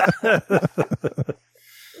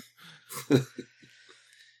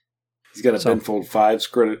got a Ben Fold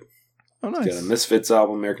 5s credit. Oh, nice. He's got a Misfits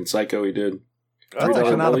album, American Psycho. He did. That's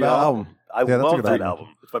actually not a bad album. I love that album.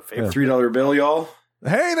 It's my favorite. $3 Bill, y'all.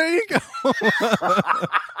 Hey, there you go.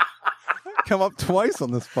 Come up twice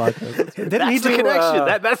on this podcast. That's the connection.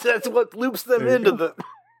 That's what loops them into the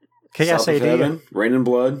KSAD. Rain and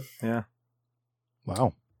Blood. Yeah.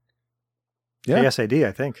 Wow. Yeah. KSAD,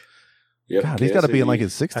 I think. Yep, God, he's got to be in like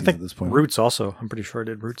his 60s I think at this point. Roots also. I'm pretty sure he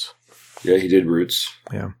did Roots. Yeah, he did Roots.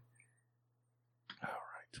 Yeah. All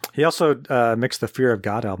right. He also mixed the Fear of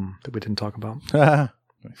God album that we didn't talk about. Nice.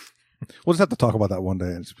 We'll just have to talk about that one day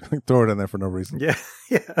and just throw it in there for no reason. Yeah,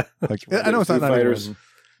 yeah. Like, I know it's not Fighters. even...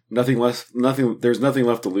 Nothing less. Nothing. There's nothing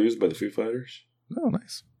left to lose by the Foo Fighters. Oh,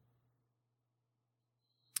 nice.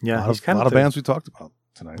 Yeah, a lot of bands we talked about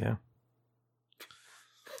tonight. Yeah.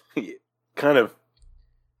 Kind of.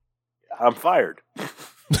 I'm fired.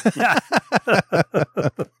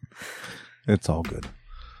 It's all good.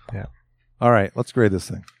 Yeah. All right, let's grade this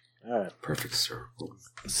thing. All right. Perfect circle.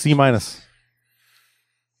 C-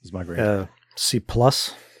 is my grade. C+.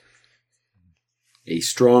 A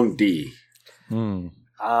strong D. I'm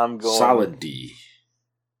going solid D.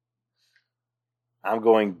 I'm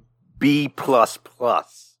going B++. What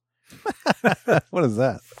is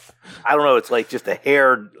that? I don't know. It's like just a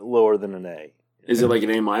hair lower than an A. Is it like an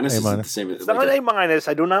A-? A-. Is it the same? It's not an A-.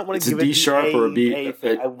 I do not want to give it D sharp or a B.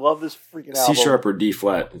 I love this freaking C album. C sharp or D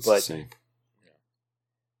flat. It's the same.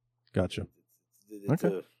 Gotcha.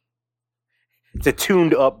 It's a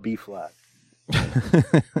tuned up B flat.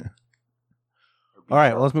 All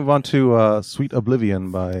right, well, let's move on to Sweet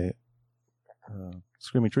Oblivion by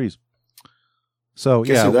Screaming Trees. So,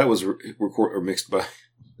 Okay, yeah. so that was recorded or mixed by...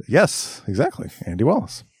 Yes, exactly. Andy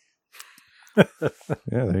Wallace. Yeah,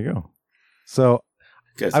 there you go. So,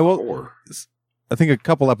 I think a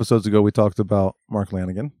couple episodes ago we talked about Mark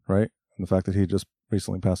Lanegan, right? And the fact that he just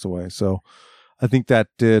recently passed away. So, I think that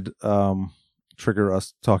did trigger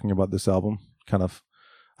us talking about this album. Kind of,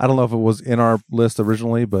 I don't know if it was in our list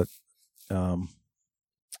originally, but I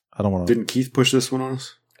don't want to. Didn't Keith push this one on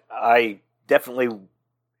us? I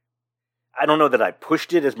don't know that I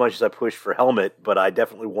pushed it as much as I pushed for Helmet, but I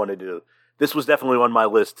definitely wanted to. This was definitely on my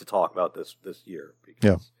list to talk about this year.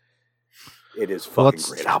 Yeah. It is fucking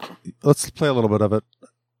great album. Let's play a little bit of it.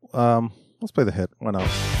 Let's play the hit. Why not?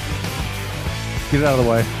 Get it out of the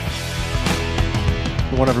way.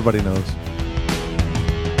 The one everybody knows.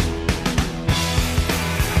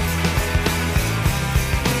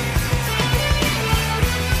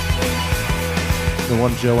 The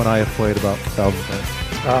one Joe and I have played about 1,000 times.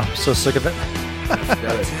 Oh, I'm so sick of it. I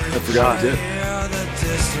forgot I did.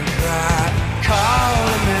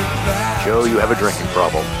 Joe, you have a drinking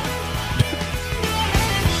problem.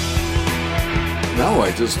 No,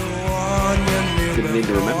 I just didn't need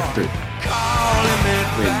to remember it.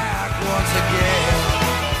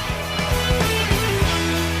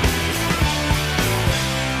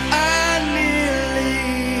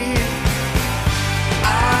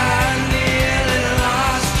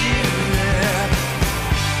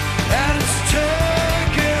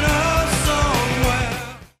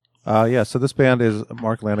 Yeah, so this band is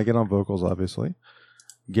Mark Lanegan on vocals, obviously.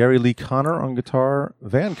 Gary Lee Conner on guitar,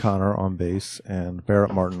 Van Conner on bass, and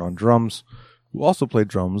Barrett Martin on drums, who also played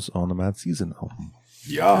drums on the Mad Season album.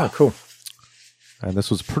 Yeah. Cool. And this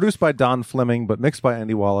was produced by Don Fleming, but mixed by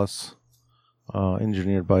Andy Wallace,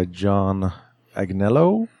 engineered by John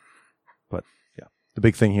Agnello. But yeah, the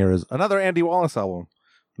big thing here is another Andy Wallace album,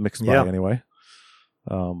 mixed by anyway.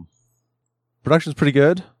 Production's pretty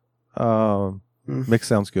good. Mix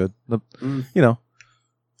sounds good. You know.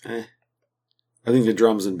 I think the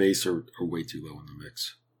drums and bass are way too low in the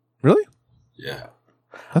mix. Really? Yeah.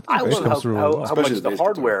 I love how much the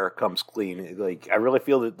hardware comes clean. Like, I really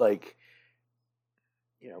feel that, like,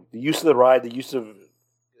 you know, the use of the ride, the use of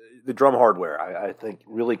the drum hardware, I think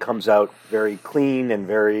really comes out very clean and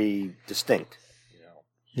very distinct. You know?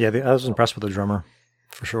 Yeah, I was impressed with the drummer,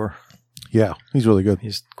 for sure. Yeah, he's really good.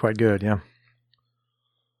 He's quite good, yeah.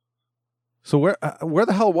 So where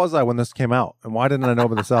the hell was I when this came out, and why didn't I know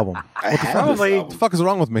about this album? What the fuck is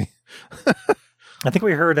wrong with me? I think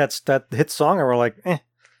we heard that hit song, and we're like,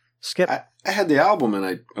 skip. I had the album, and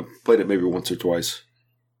I played it maybe once or twice.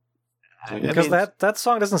 Because that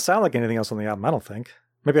song doesn't sound like anything else on the album, I don't think.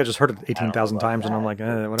 Maybe I just heard it 18,000 times, and I'm like,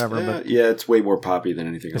 whatever. But yeah, it's way more poppy than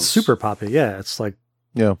anything else. It's super poppy, yeah. It's like,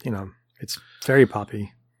 you know, it's very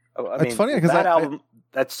poppy. It's funny because that album,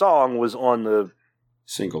 that song was on the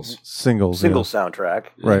single soundtrack,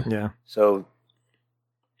 right? Yeah. So,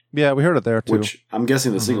 yeah, we heard it there too. Which I'm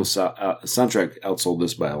guessing the single soundtrack outsold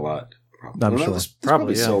this by a lot. Probably. I'm sure.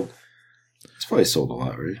 Probably it's probably sold a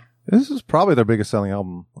lot, right? This is probably their biggest selling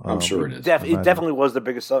album. I'm sure it is. It definitely was the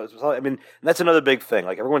biggest selling. I mean, that's another big thing.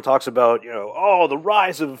 Like, everyone talks about, the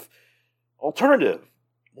rise of alternative.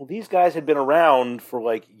 Well, these guys had been around for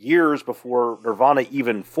like years before Nirvana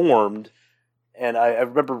even formed. And I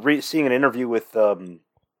remember seeing an interview with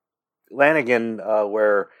Lanegan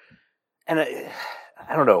where, and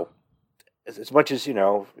I don't know, as much as,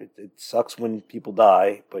 it sucks when people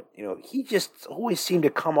die, but, he just always seemed to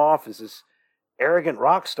come off as this arrogant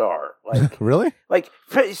rock star. Like, really? Like,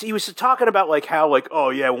 he was talking about, like, how, like, oh,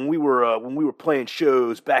 yeah, when we were playing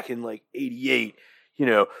shows back in, like, 88,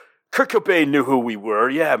 Kurt Cobain knew who we were.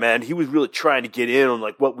 Yeah, man, he was really trying to get in on,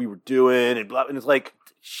 like, what we were doing and blah. And it's like,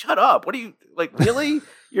 shut up. What are you, like, really?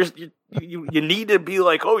 You need to be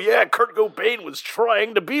like, oh, yeah, Kurt Cobain was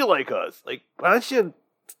trying to be like us. Like, why don't you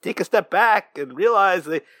take a step back and realize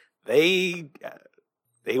they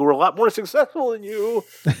were a lot more successful than you.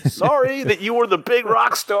 Sorry that you were the big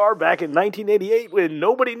rock star back in 1988 when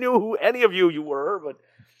nobody knew who any of you were. But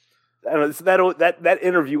I don't know, that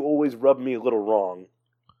interview always rubbed me a little wrong.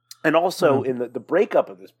 And also in the breakup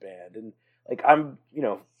of this band, and like I'm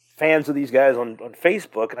fans of these guys on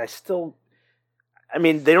Facebook,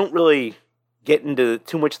 and they don't really get into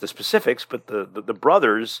too much of the specifics, but the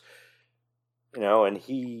brothers. And I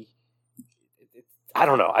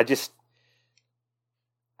don't know.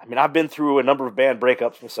 I've been through a number of band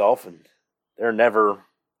breakups myself, and they're never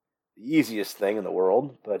the easiest thing in the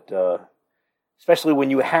world. But especially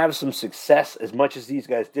when you have some success, as much as these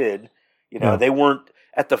guys did, they weren't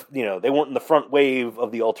they weren't in the front wave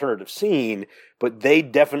of the alternative scene, but they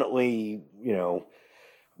definitely,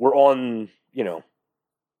 were on,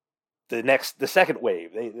 the second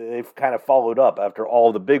wave. They've kind of followed up after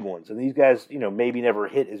all the big ones. And these guys, maybe never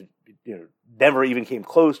hit as, never even came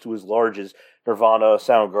close to as large as Nirvana,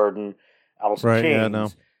 Soundgarden, Alice in Chains. Yeah, no.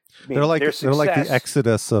 They're like the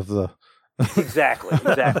Exodus of the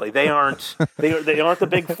Exactly. They aren't the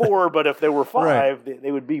big four, but if there were five,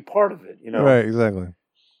 they would be part of it, Right, exactly.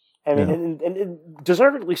 And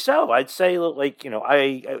deservedly so. I'd say, like,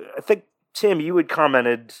 I think Tim, you had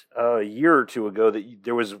commented a year or two ago that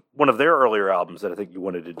there was one of their earlier albums that I think you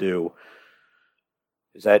wanted to do.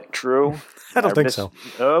 Is that true? I don't think so.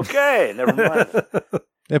 Okay, never mind.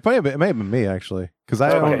 It may have been me, actually, because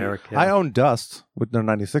I own Dust with their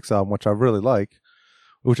 96 album, which I really like,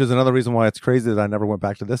 which is another reason why it's crazy that I never went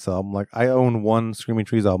back to this album. Like, I own one Screaming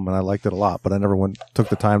Trees album, and I liked it a lot, but I never took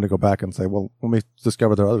the time to go back and say, well, let me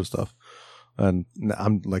discover their other stuff. And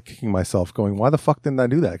I'm like kicking myself going, why the fuck didn't I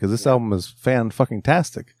do that? Because this album is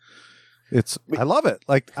fan-fucking-tastic. I love it.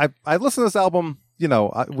 Like, I listened to this album,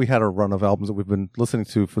 we had a run of albums that we've been listening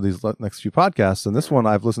to for these next few podcasts, and this one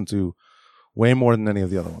I've listened to way more than any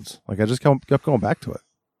of the other ones. Like, I just kept going back to it.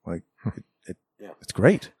 Like, it's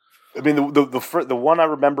great. The one I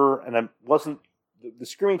remember, and I wasn't the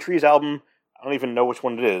Screaming Trees album. I don't even know which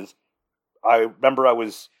one it is. I remember I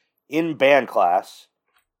was in band class,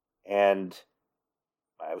 and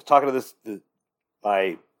I was talking to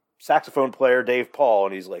my saxophone player, Dave Paul,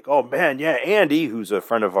 and he's like, "Oh man, yeah, Andy, who's a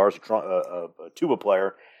friend of ours, a tuba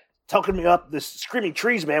player, talking me up this Screaming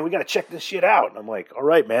Trees, man. We got to check this shit out." And I'm like, "All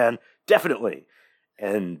right, man, definitely."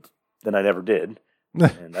 And then I never did,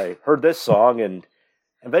 and I heard this song and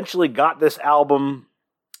eventually got this album.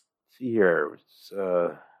 Let's see here, I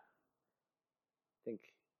think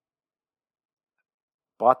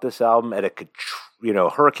bought this album at a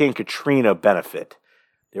Hurricane Katrina benefit.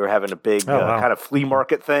 They were having a big kind of flea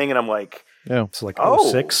market thing, and I'm like, it's like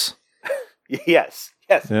 06? Yes,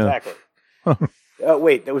 exactly. Huh.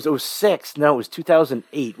 Wait, that was 06. No, it was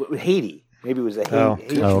 2008. Haiti. Maybe it was a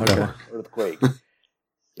Haiti earthquake.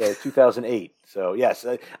 Yeah, 2008. So, yes,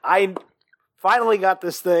 I finally got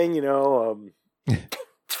this thing,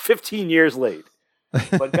 15 years late.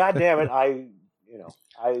 But God damn it, I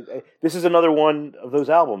this is another one of those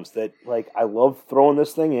albums that, like, I love throwing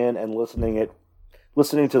this thing in and listening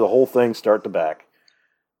to the whole thing start to back.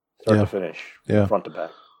 Start to finish. Yeah. Front to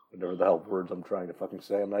back. Whatever the hell words I'm trying to fucking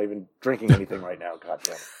say. I'm not even drinking anything right now. God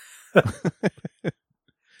damn it.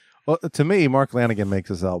 Well, to me, Mark Lanegan makes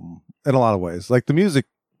this album in a lot of ways. Like, the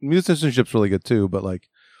musicianship's really good too, but like,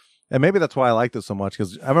 and maybe that's why I liked it so much,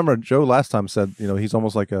 because I remember Joe last time said, he's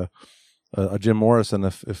almost like a Jim Morrison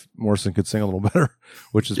if Morrison could sing a little better,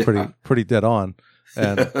 which is pretty dead on.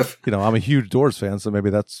 And I'm a huge Doors fan, so maybe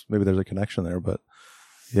there's a connection there. But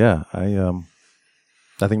yeah,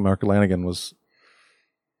 I think Mark Lanegan was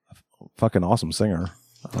a fucking awesome singer.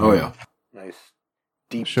 Oh yeah, nice.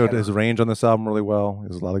 Deep showed his range on this album really well.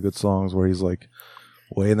 There's a lot of good songs where he's like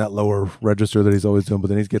way in that lower register that he's always doing, but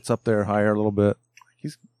then he gets up there higher a little bit.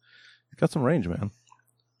 He's got some range, man,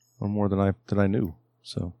 or more than I knew.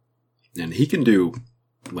 So, and he can do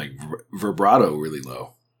like vibrato really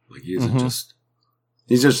low. Like he isn't just.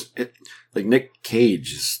 He's just like Nick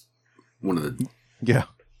Cage is one of the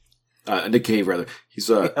Nick Cave rather. He's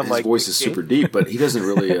his voice is super deep, but he doesn't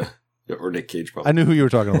really. Or Nick Cage, probably. I knew who you were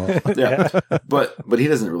talking about. Yeah, but he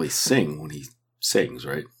doesn't really sing when he sings,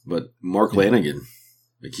 right? But Mark Lanegan,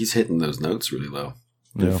 Like he's hitting those notes really low.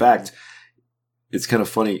 Yeah. In fact, it's kind of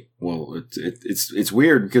funny. Well, it's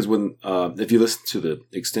weird because when if you listen to the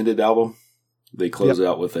extended album, they close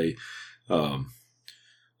out with a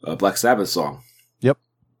Black Sabbath song. Yep.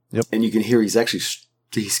 And you can hear he's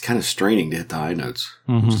kind of straining to hit the high notes,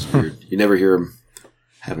 which is weird. You never hear him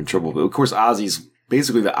having trouble. But of course, Ozzy's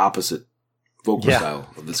basically the opposite vocal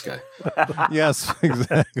style of this guy. Yes,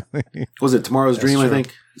 exactly. Was it Tomorrow's Dream? True. I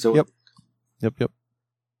think. So Yep.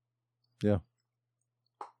 Yeah.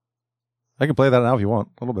 I can play that now if you want.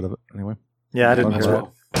 A little bit of it, anyway. Yeah, I didn't hear it.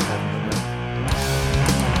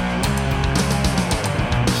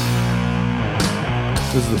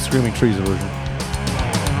 This is the Screaming Trees version.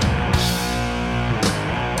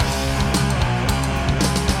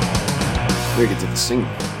 We get to the singing.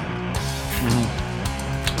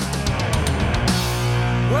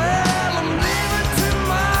 Well, I'm leaving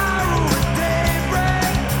tomorrow at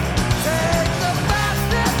daybreak. Take the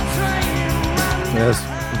fastest train around. Yes,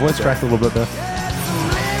 the voice cracked a little bit there.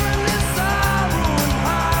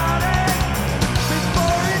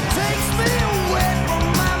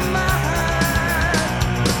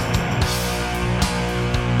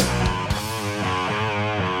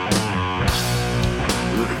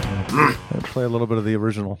 Play a little bit of the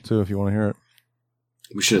original too if you want to hear it.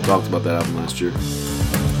 We should have talked about that album last year.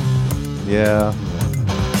 Yeah.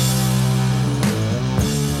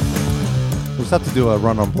 We'll just have to do a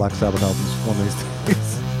run on Black Sabbath albums one of these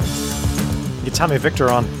days. Get Tommy Victor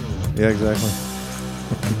on. Yeah, exactly.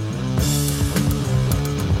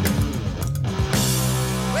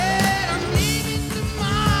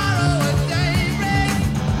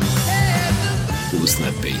 Listen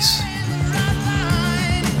to that bass.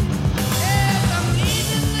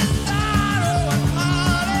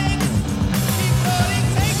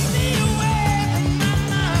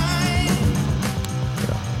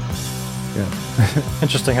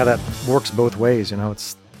 Interesting how that works both ways. You know,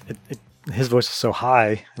 his voice is so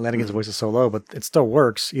high, and Lanigan's voice is so low, but it still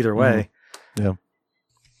works either way. Yeah,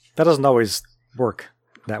 that doesn't always work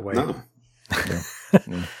that way. No.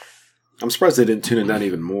 I'm surprised they didn't tune it down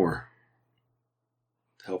even more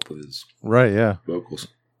to help with his vocals.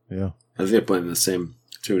 Yeah, I think they're playing the same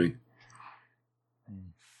tuning.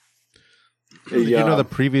 You know the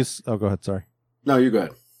previous. Oh, go ahead. Sorry. No, you go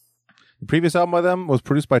ahead. The previous album by them was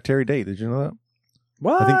produced by Terry Date. Did you know that?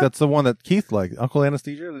 What? I think that's the one that Keith liked. Uncle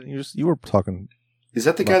Anesthesia. You were talking. Is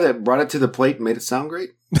that the guy that brought it to the plate and made it sound great?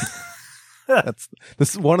 This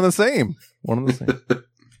is one of the same.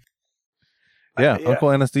 Yeah, Uncle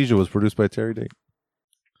Anesthesia was produced by Terry Date.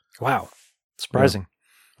 Wow, surprising.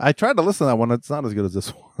 Yeah. I tried to listen to that one. It's not as good as this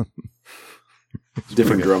one.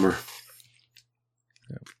 Different drummer.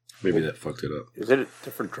 Yeah. Maybe that fucked it up. Is it a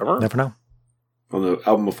different drummer? Never know. On the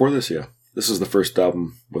album before this, yeah. This is the first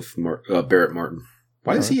album with Barrett Martin.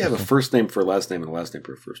 Why does he have a first name for a last name and a last name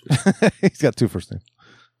for a first name? He's got two first names.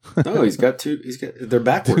 No, he's got two. They're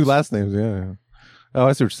backwards. Two last names, yeah. Oh,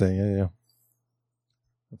 I see what you're saying. Yeah.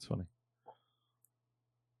 That's funny.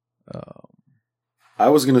 I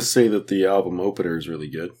was going to say that the album opener is really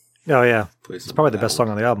good. Oh, yeah. It's probably the best song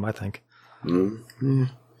on the album, I think. Mm-hmm.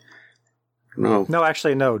 No,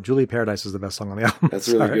 actually, no. Julie Paradise is the best song on the album. That's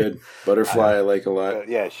really good. Butterfly, I like a lot.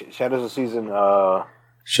 Yeah, Shadows of Season.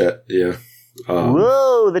 Yeah.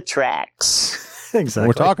 Whoa, the tracks. Exactly.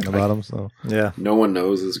 We're talking about them, so yeah. No One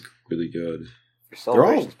Knows is really good. They're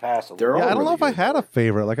all past. I don't know if I had a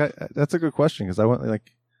favorite. That's a good question because I went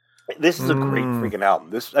like. This is a great freaking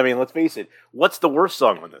album. Let's face it. What's the worst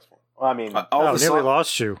song on this one? Well, Nearly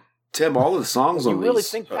Lost You. Tim, all of the songs on really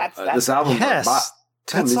think that's this album? Yes.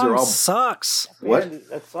 Tim, that song all... sucks. What?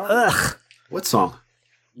 Ugh. What song?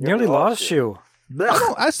 Nearly Lost You.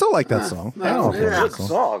 I still like that song. Good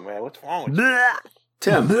song, man. What's wrong with you?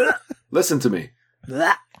 Tim, listen to me.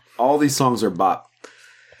 All these songs are bop.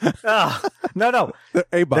 No. They're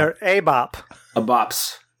A-bop. They're A-bop.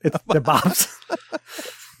 A-bops. They're bops.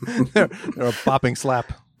 They're a bopping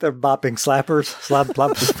slap. They're bopping slappers.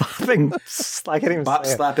 Bopping. I can't even bop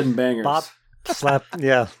say slapping bangers. Bop slap.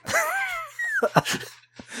 Yeah. That's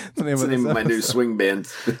the name of my new swing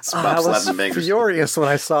band. It's Bop I was Slapping Bangers. Furious when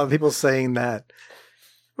I saw people saying that.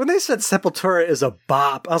 When they said Sepultura is a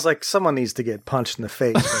bop, I was like, someone needs to get punched in the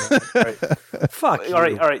face. Right. Fuck you. All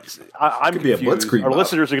right. I'm confused. Be a blitzkrieg Our bop.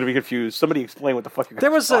 listeners are going to be confused. Somebody explain what the fuck you're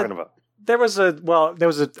talking about.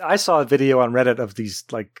 I saw a video on Reddit of these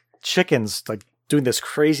like chickens like doing this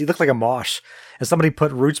crazy, it looked like a mosh, and somebody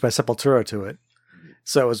put Roots by Sepultura to it.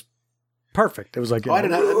 So it was perfect. It was like, I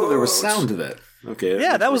didn't know there was sound to that. Okay.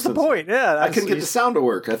 Yeah, that was the point. Yeah. I couldn't get the sound to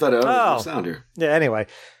work. I thought there was sound here. Yeah, anyway.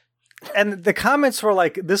 And the comments were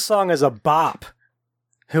like, this song is a bop.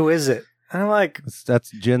 Who is it? And I'm like, that's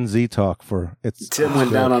Gen Z talk for it's. Tim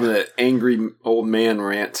went down on an angry old man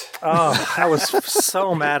rant. Oh, I was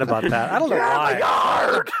so mad about that. I don't know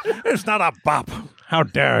why. It's not a bop. How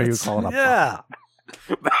dare you call it a bop?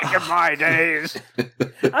 Back in my days.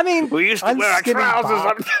 I mean, we used to wear our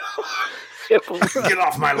trousers. Get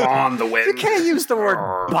off my lawn, the wind. You can't use the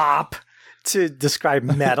word bop to describe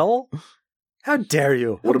metal. How dare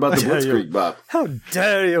you? What about the Blitzkrieg bop? How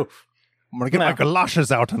dare you? I'm going to get my galoshes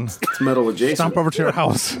out and it's metal adjacent. Stomp over to your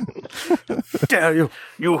house. Dare you?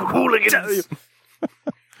 You hooligans.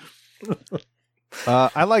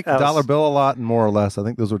 I like Dollar Bill a lot and More or Less. I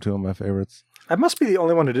think those were two of my favorites. I must be the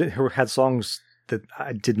only one who had songs that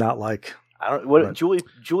I did not like.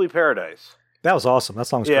 Julie Paradise. That was awesome. That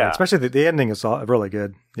song's great. Especially the ending is really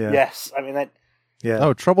good. Yeah. Yes. I mean, that. Yeah.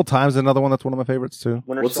 Oh, Troubled Times is another one that's one of my favorites too.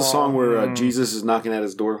 What's the song where Jesus is knocking at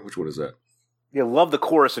his door? Which one is that? Yeah, love the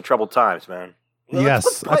chorus of Troubled Times, man.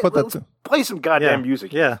 Yes. I put that play some goddamn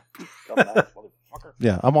music. Yeah.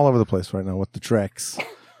 Yeah, I'm all over the place right now with the tracks.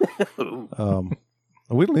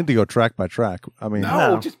 We don't need to go track by track. I mean,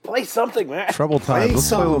 no, just play something, man. Troubled Times. Let's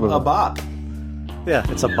play a little bit. A bop. Yeah,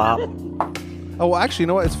 it's a bop. Oh, well, actually, you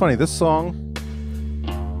know what? It's funny. This song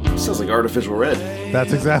sounds like Artificial Red.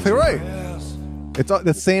 That's exactly right. It's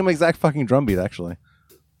the same exact fucking drum beat, actually.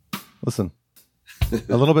 Listen.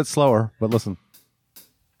 A little bit slower, but listen.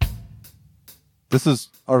 This is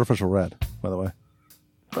Artificial Red, by the way.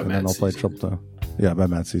 By and then I'll play Troubled Time. Yeah, by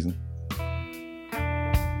Mad Season.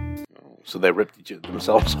 So they ripped each of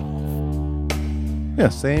themselves. Yeah,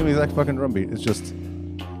 same exact fucking drum beat. It's just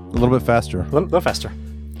a little bit faster. A little faster.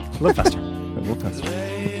 A little faster. A little faster.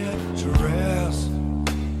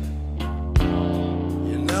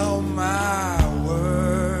 You know my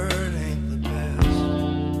word ain't the best.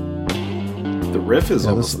 The riff is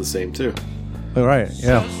almost the same too. Oh, right,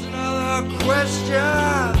 yeah.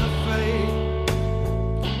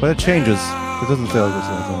 But it changes. It doesn't stay like this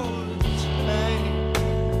all the time.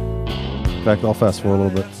 In fact, I'll fast forward a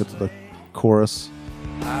little bit. Get to the chorus.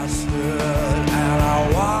 I stood and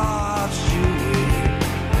I watched you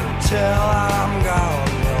until I'm gone.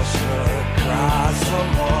 You'll sure cry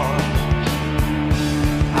some more.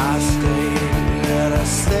 I stayed at a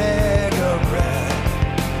cigarette.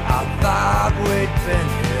 I thought we'd been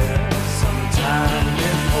here sometime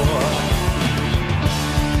before.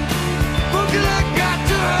 Boogie, I got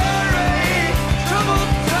to hurry. Trouble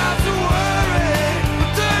times to worry.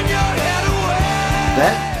 Turn your head away.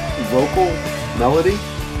 That vocal melody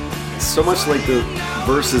is so much like the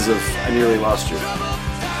verses of I Nearly Lost You.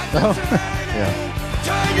 Oh, yeah.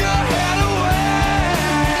 Turn your head away.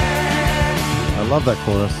 I love that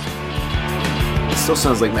chorus. It still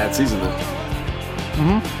sounds like Mad Season, though.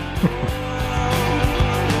 Mm-hmm.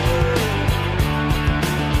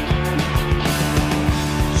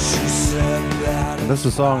 And this is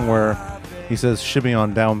a song where he says, "Shimmy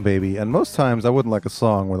on down, baby." And most times I wouldn't like a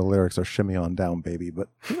song where the lyrics are "Shimmy on down, baby," but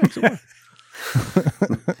he makes it work.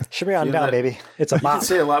 Shimmy on down, baby. It's a bop. You can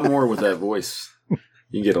say a lot more with that voice. You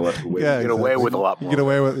can get away with a lot more. Get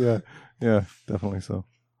away with, yeah, definitely so.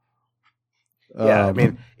 Yeah, I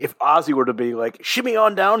mean, if Ozzy were to be like, "Shimmy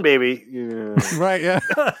on down, baby," right? Yeah.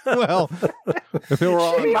 Well, if it were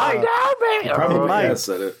on, "Shimmy on down, baby," probably might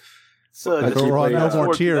said it. So if it were on No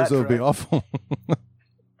More Tears, it would be awful. Can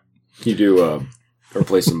you do or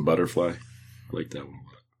play some Butterfly? I like that one.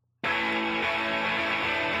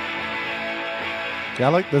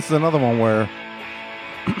 Yeah, this is another one where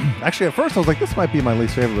actually at first I was like, this might be my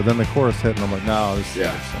least favorite, but then the chorus hit and I'm like, no, it's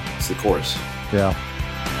the chorus. Yeah.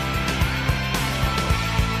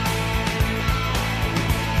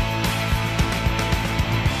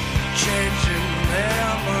 Changing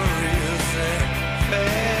memories that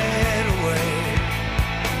fade away.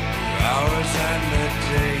 Hours and the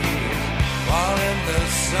days while in the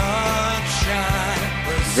sunshine.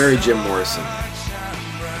 Very Jim Morrison.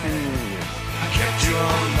 Kept you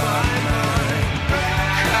on my mind.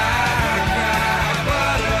 Cry, cry,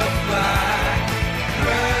 butterfly.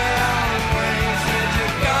 Round ways that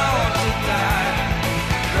you're going to die.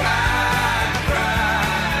 Cry, cry,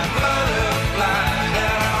 butterfly.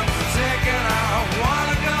 That I'm thinking I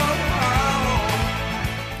wanna go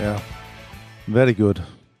home. Yeah. Very good.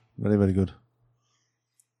 Very, very good.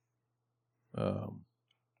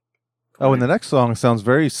 And the next song sounds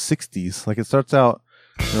very 60s. Like it starts out,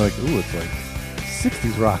 you're like, ooh, it's like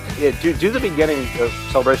 60s rock. Yeah, do the beginning of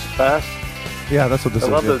Celebration Fast. Yeah, that's what this is.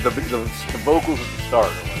 I love yeah. the vocals at the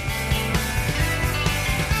start.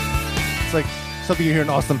 It's like something you hear in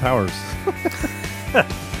Austin Powers.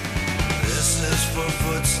 This is for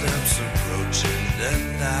footsteps approaching the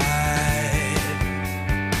night.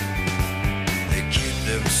 They keep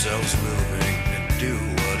them ourselves moving and do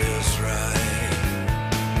what is right.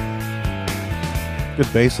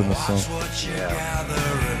 Good bass in this song.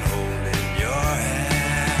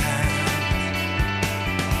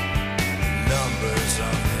 Numbers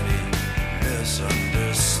of many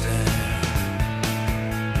misunderstand.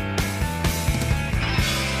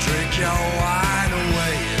 Drink your wine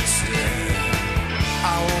away instead.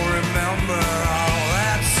 I will remember all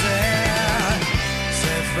that said.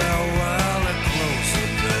 Say farewell and close the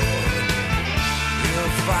door.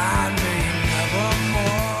 You'll find me nevermore.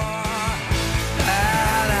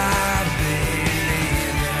 And I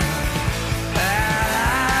believe in. And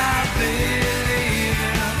I believe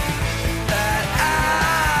in. That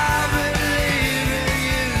I believe in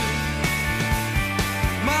you.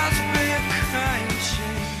 Must be a kind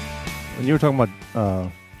change. And you were talking about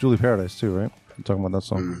Julie Paradise too, right? You're talking about that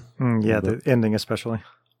song. Yeah, the ending especially.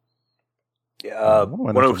 Yeah,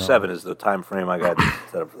 107 is the time frame I got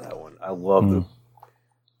set up for that one. I love the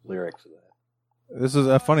lyrics of that. This is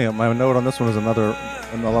funny. My note on this one is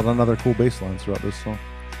another cool bass lines throughout this song.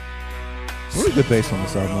 Really good bass on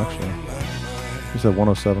this album, actually. You said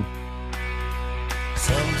 107.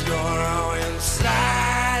 Something's going wrong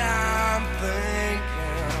inside, I'm thinking.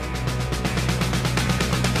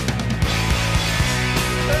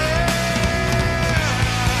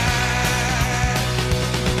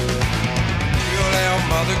 Your little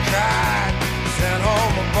mother cried, sent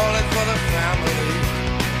home a bullet for the family.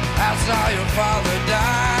 That's how your father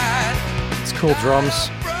died. It's cool drums.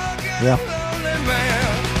 Yeah. Lonely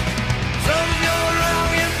man. Something's going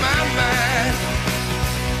wrong in my mind.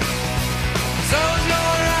 Something's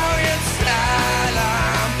going wrong inside,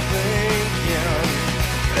 I'm thinking.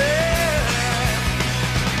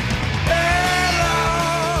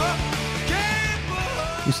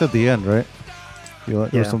 You said the end, right? You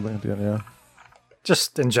like Yeah. something at the end, yeah.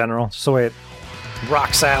 Just in general, just the way it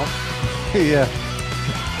rocks out. Yeah.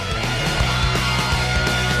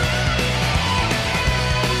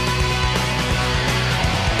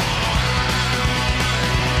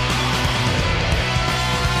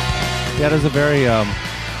 Yeah, there's a very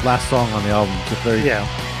last song on the album. It's a very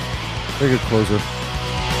very good closer.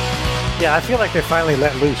 Yeah, I feel like they finally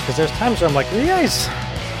let loose because there's times where I'm like, guys,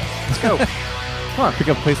 let's go. Come on, pick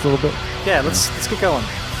up pace a little bit. Yeah, let's get going.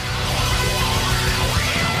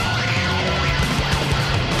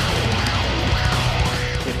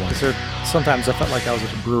 Sometimes I felt like I was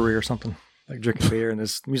at a brewery or something, like drinking beer and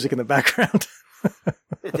there's music in the background.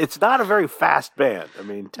 It's not a very fast band. I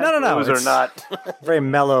mean, tempos are not very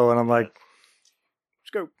mellow, and I'm like,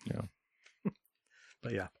 let's go. Yeah.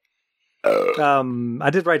 But yeah. I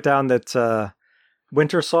did write down that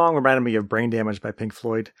Winter Song reminded me of Brain Damage by Pink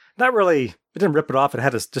Floyd. Not really, it didn't rip it off. It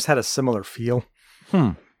had just had a similar feel.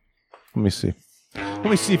 Let me see. Let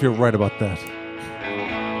me see if you're right about that.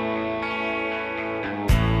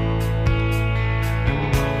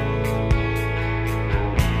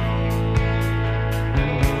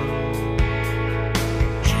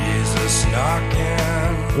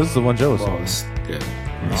 This is the one Joe was on. Yeah.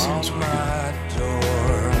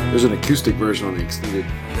 There's an acoustic version on the extended.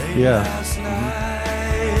 Yeah.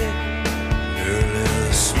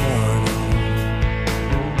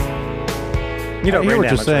 You know, I hear what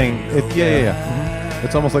you're saying. Right? Yeah. Mm-hmm.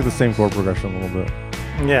 It's almost like the same chord progression a little bit.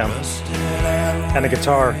 Yeah. And the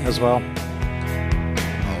guitar as well.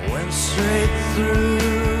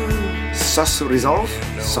 Sus resolve?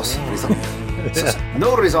 Sus resolve.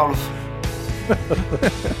 No resolve.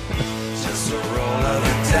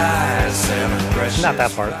 Not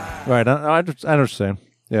that part. Right. I understand.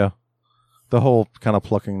 Yeah. The whole kind of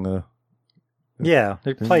plucking the. Yeah.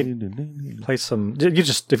 They play some. If you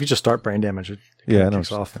just start Brain Damage, it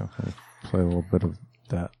kicks off. Yeah, play a little bit of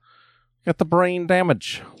that. Got the brain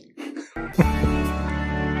damage.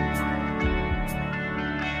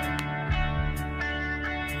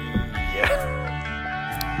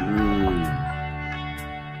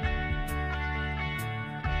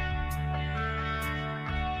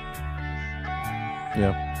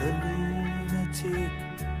 Yeah. The lunatic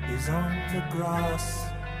is on the grass.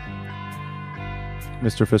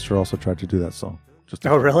 Mr. Fister also tried to do that song.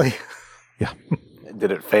 Really? Yeah.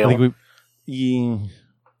 Did it fail?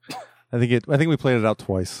 I think we played it out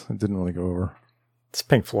twice. It didn't really go over. It's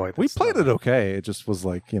Pink Floyd. We played it okay. It just was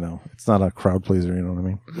like, it's not a crowd pleaser, you know what I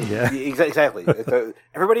mean? Yeah. Exactly.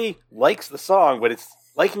 Everybody likes the song, but it's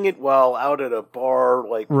liking it while out at a bar,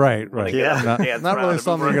 like right. Yeah, not really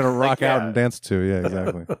something you're gonna rock out and dance to. Yeah,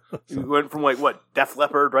 exactly. You went from Def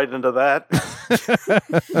Leppard right into that.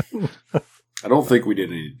 I don't think we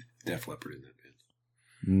did any Def Leppard in that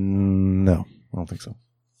band. No, I don't think so.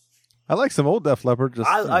 I like some old Def Leppard. Just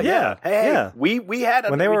Hey, we had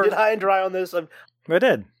it when we did High and Dry on this. We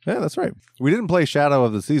did. Yeah, that's right. We didn't play Shadow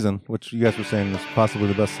of the Season, which you guys were saying is possibly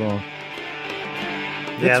the best song.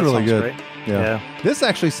 Yeah, it's really good. Great. Yeah. This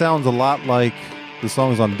actually sounds a lot like the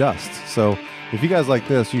songs on Dust. So if you guys like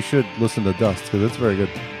this, you should listen to Dust because it's very good.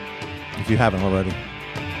 If you haven't already.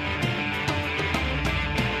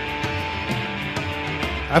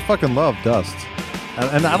 I fucking love Dust.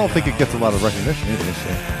 And I don't think it gets a lot of recognition either. So.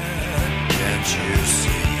 Can't you see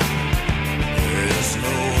there is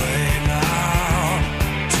no way now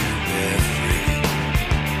to be free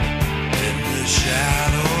in the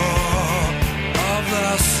shadow of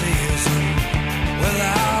the season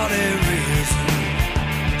without a reason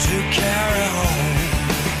to carry home.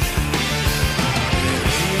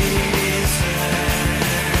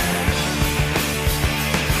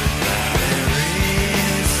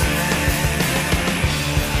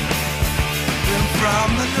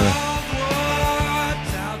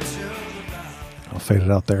 I'll fade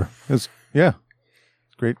it out there. It's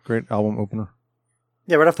great album opener.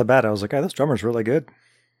 Yeah, right off the bat, I was like, "Oh, this drummer's really good."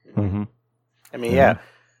 Mm-hmm. I mean,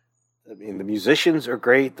 the musicians are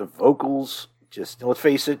great. The vocals, just let's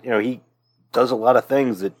face it, he does a lot of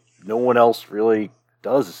things that no one else really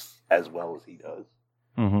does as well as he does.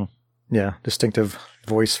 Mm-hmm. Yeah, distinctive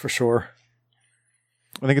voice for sure.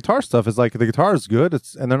 And the guitar stuff is like the guitar is good.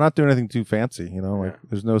 And they're not doing anything too fancy. Like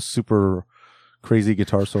there's no super crazy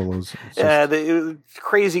guitar solos. The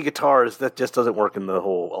crazy guitars that just doesn't work in the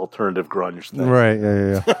whole alternative grunge thing. Right?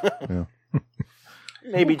 Yeah.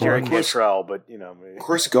 Maybe Jerry Cantrell, but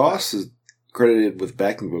Chris Goss is credited with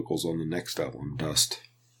backing vocals on the next album, Dust.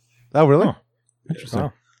 Oh, really? Interesting.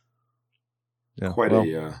 Wow. Yeah. Quite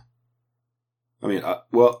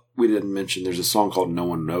we didn't mention there's a song called "No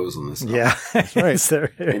One Knows" on this album. Yeah, that's right.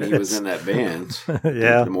 And he was in that band.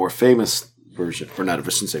 Yeah, the more famous version, or not a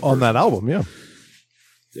version, on that album. Yeah.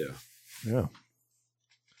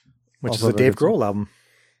 Which also is the Dave Grohl album.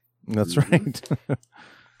 That's right.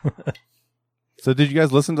 So did you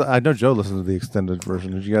guys listen to, I know Joe listened to the extended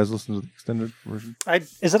version. Did you guys listen to the extended version?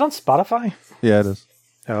 Is it on Spotify? Yeah, it is.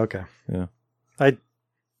 Oh, okay. Yeah. I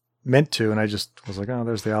meant to, and I just was like, oh,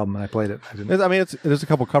 there's the album, and I played it. There's a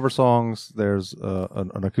couple cover songs. There's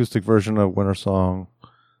an acoustic version of Winter Song.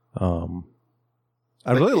 I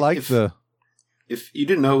really like If you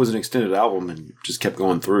didn't know it was an extended album and just kept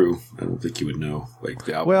going through, I don't think you would know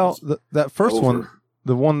the album. Well, that first one,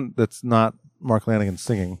 the one that's not Mark Lanigan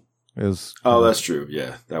singing, is that's true.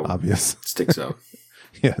 Yeah, that one obvious sticks out.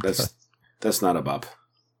 Yeah, that's not a bop.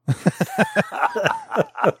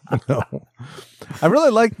 No, I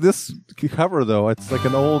really like this cover though. It's like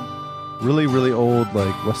an old, really, really old,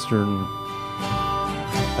 like Western.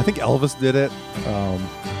 I think Elvis did it,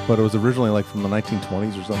 but it was originally like from the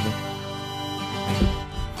 1920s or something.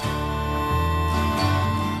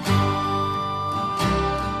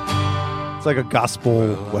 It's like a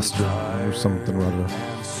gospel Western or something or other.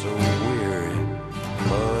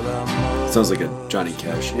 Sounds like a Johnny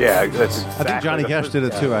Cash. Yeah, that's exactly. I think Johnny Cash did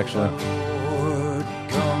it too, actually. Actually,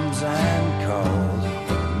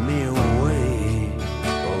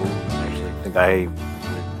 I think I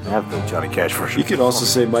have the Johnny Cash version. You could also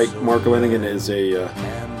say Mark Lanigan is a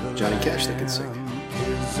Johnny Cash that can sing.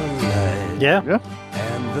 Yeah.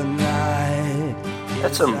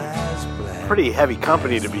 That's some pretty heavy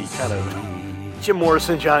company to be kind of Jim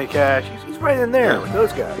Morrison, Johnny Cash. He's right in there with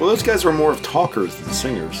those guys. Well, those guys were more of talkers than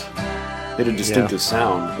singers. They had a distinctive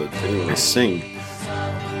sound, but they didn't really sing.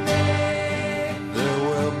 There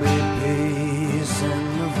will be peace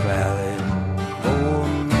in the valley for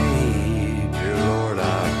me, dear Lord, I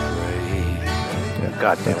pray.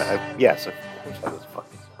 God damn it. Yes, of course that was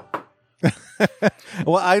fucking song.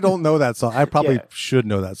 Well, I don't know that song. I probably should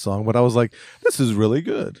know that song, but I was like, this is really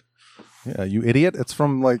good. Yeah, you idiot. It's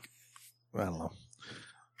from like, I don't know.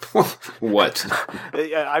 What?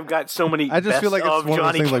 I've got so many. I just feel like it's one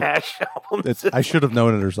Johnny of those things Cash albums. I should have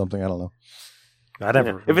known it or something. I don't know.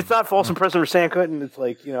 If it's not Folsom Prison or San Quentin, it's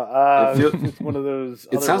like it's one of those.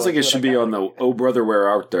 It sounds like it should be on the "Oh Brother, Where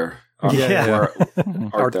Art Thou?"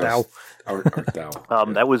 Art Thou? Art Thou?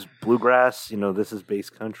 That was bluegrass. This is bass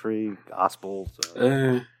country, gospel.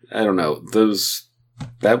 So. I don't know.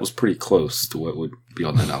 That was pretty close to what would be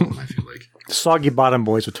on that album. I feel like Soggy Bottom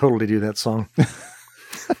Boys would totally do that song.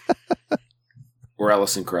 Or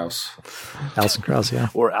Alison Krauss. Alison Krauss, yeah.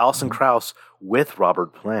 Or Alison Krauss with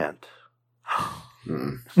Robert Plant.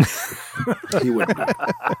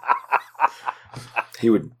 He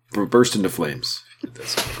would burst into flames.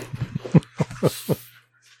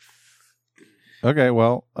 Okay,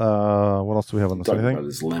 well, what else do we have on this? Talking about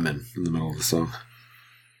his lemon in the middle of the song.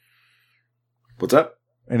 What's up?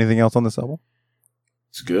 Anything else on this album?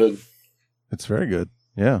 It's good. It's very good.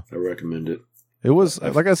 Yeah. I recommend it. It was,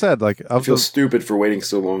 like I said, like I feel stupid for waiting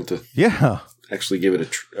so long to actually give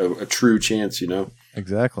it a true chance, you know?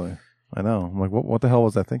 Exactly. I know. I'm like, what the hell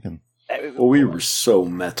was I thinking? Well, we were so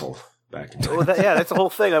metal back in the day. That's the whole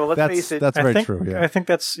thing. I mean, let's face it. That's very true, yeah. I think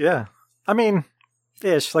that's, I mean,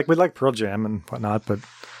 ish. Like, we like Pearl Jam and whatnot, but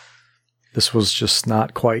this was just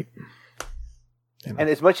not quite. You know. And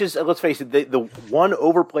as much as, let's face it, the one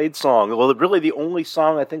overplayed song, well, really the only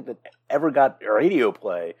song I think that ever got radio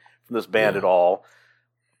play from this band at all,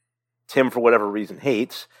 Tim, for whatever reason,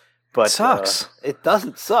 hates. But sucks. It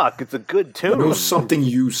doesn't suck. It's a good tune. No, something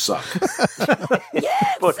you suck.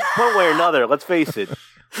 But one way or another, let's face it,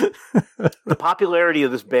 the popularity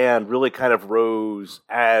of this band really kind of rose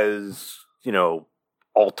as,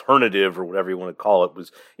 alternative or whatever you want to call it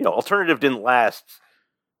was, alternative didn't last,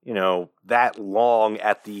 that long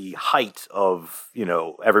at the height of,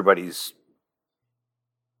 everybody's.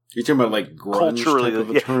 You're talking about like grunge culturally, type of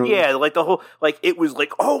a term? Yeah, like the whole, like it was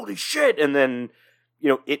like, holy shit, and then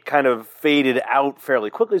it kind of faded out fairly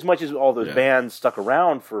quickly. As much as all those bands stuck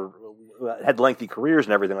around had lengthy careers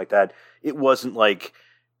and everything like that, it wasn't like,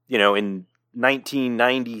 in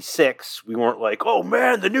 1996 we weren't like, oh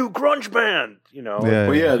man, the new grunge band,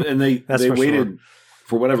 and they waited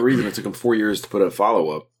for whatever reason. It took them 4 years to put a follow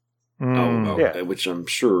up album, which I'm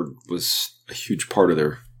sure was a huge part of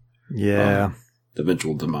their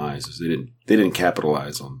eventual demise. They didn't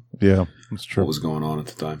capitalize on that's true. What was going on at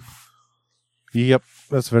the time. Yep,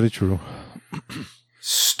 that's very true.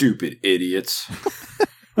 Stupid idiots.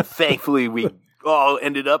 Thankfully, we all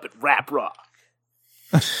ended up at rap rock.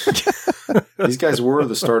 These guys were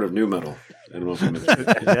the start of nu metal. I don't know if you mentioned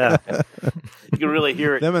that. You can really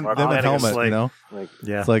hear it. Them and Helmet, like,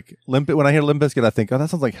 It's like when I hear Limp Bizkit, I think, that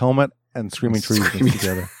sounds like Helmet and Screaming Trees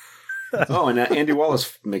together. And Andy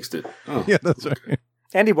Wallace mixed it. Oh. Yeah, that's right.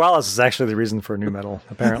 Andy Wallace is actually the reason for nu metal,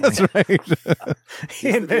 apparently. That's right. He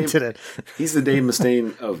invented it. He's the Dave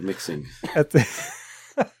Mustaine of mixing.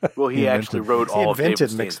 Well, he actually wrote all of Dave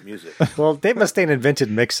Mustaine's music. Well, Dave Mustaine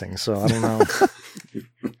invented mixing, so I don't know.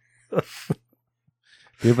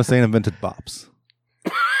 Dave Mustaine invented bops.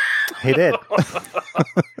 He did.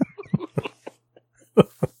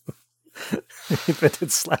 He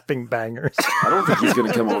invented slapping bangers. I don't think he's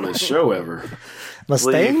going to come on this show ever.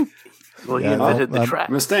 Mustaine? Well, he invented the track.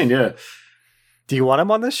 Mustaine, yeah. Do you want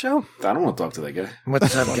him on this show? I don't want to talk to that guy.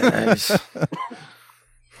 What's up, guys?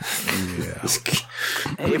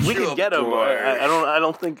 Hey, if we can get him, I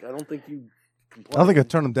don't think you. I don't think I'd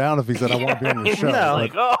turn him down if he said I want to be on your show.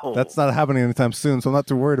 No. That's not happening anytime soon, so I'm not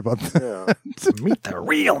too worried about that. Meet the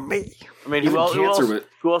real me. I mean, who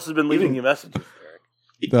else has been leaving you messages,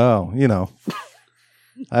 Eric? Oh,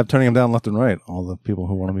 I'm turning him down left and right, all the people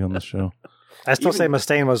who want to be on this show. I still say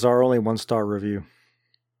Mustaine was our only 1-star review.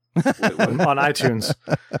 On iTunes.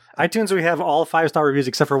 iTunes, we have all 5-star reviews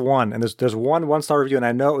except for one, and there's one 1-star review, and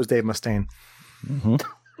I know it was Dave Mustaine. Mm-hmm.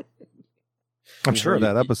 I'm sure of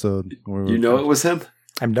that episode. It was him?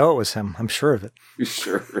 I know it was him. I'm sure of it. You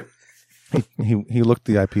sure? He looked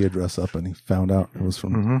the IP address up, and he found out it was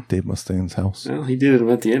from Dave Mustaine's house. Well, he did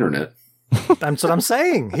invent the internet. That's what I'm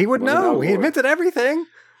saying. He would know. He invented everything.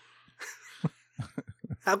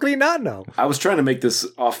 How could he not know? I was trying to make this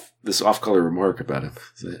off-color remark about him.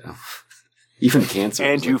 Even cancer.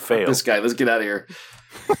 And you failed. This guy, let's get out of here.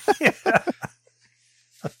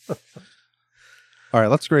 All right,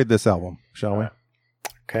 let's grade this album, shall we?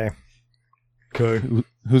 Okay.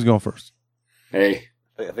 Who's going first? A.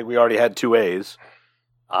 I think we already had 2 A's.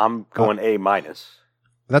 I'm going A-.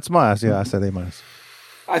 That's my, I said A-.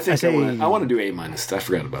 I think I want to do A-. I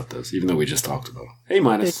forgot about this, even though we just talked about it.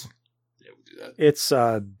 A-. It's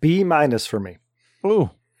B- for me.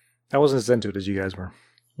 Ooh. I wasn't as into it as you guys were.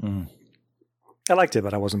 Mm. I liked it,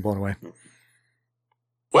 but I wasn't blown away.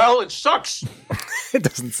 Well, it sucks. It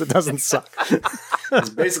doesn't suck.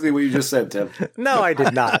 That's basically what you just said, Tim. No, I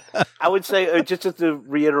did not. I would say, just to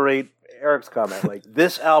reiterate Eric's comment, like,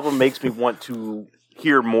 this album makes me want to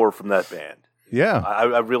hear more from that band. Yeah.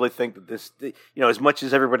 I really think that this, as much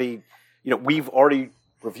as everybody, we've already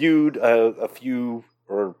reviewed a few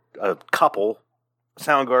or a couple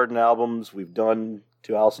Soundgarden albums. We've done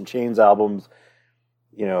 2 Alice in Chains albums.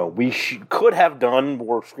 We could have done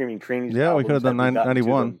more Screaming Trees. Yeah, we could have done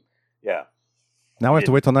 91. Yeah. Now we have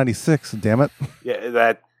to wait till 96. Damn it. Yeah,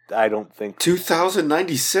 that I don't think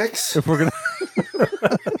 2096. If we're gonna.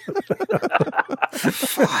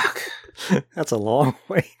 Fuck. That's a long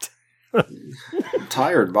wait. I'm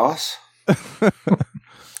tired, boss.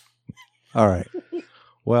 All right.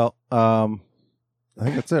 Well, I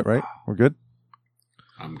think that's it, right? We're good?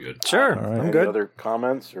 I'm good. Sure, right. I'm good. Other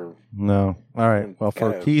comments or no? All right. Well,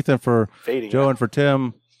 for Keith and for Joe and for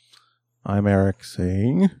Tim, I'm Eric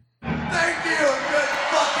saying. Thank you. Good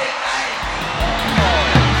fucking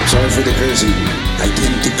night. Sorry for the cursing. I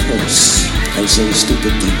tend to curse. I say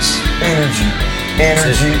stupid things.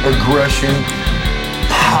 Energy, aggression,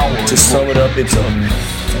 power. To sum it up, it's a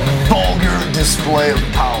vulgar display of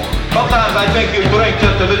power. Sometimes I think you drink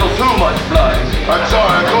just a little too much blood. I'm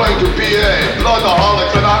sorry, I'm going to PA.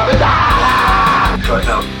 Bloodaholics Anonymous. Cut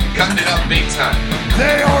out. Cutting it up big time.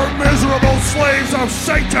 They are miserable slaves of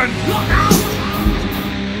Satan.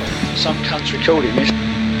 Some country code,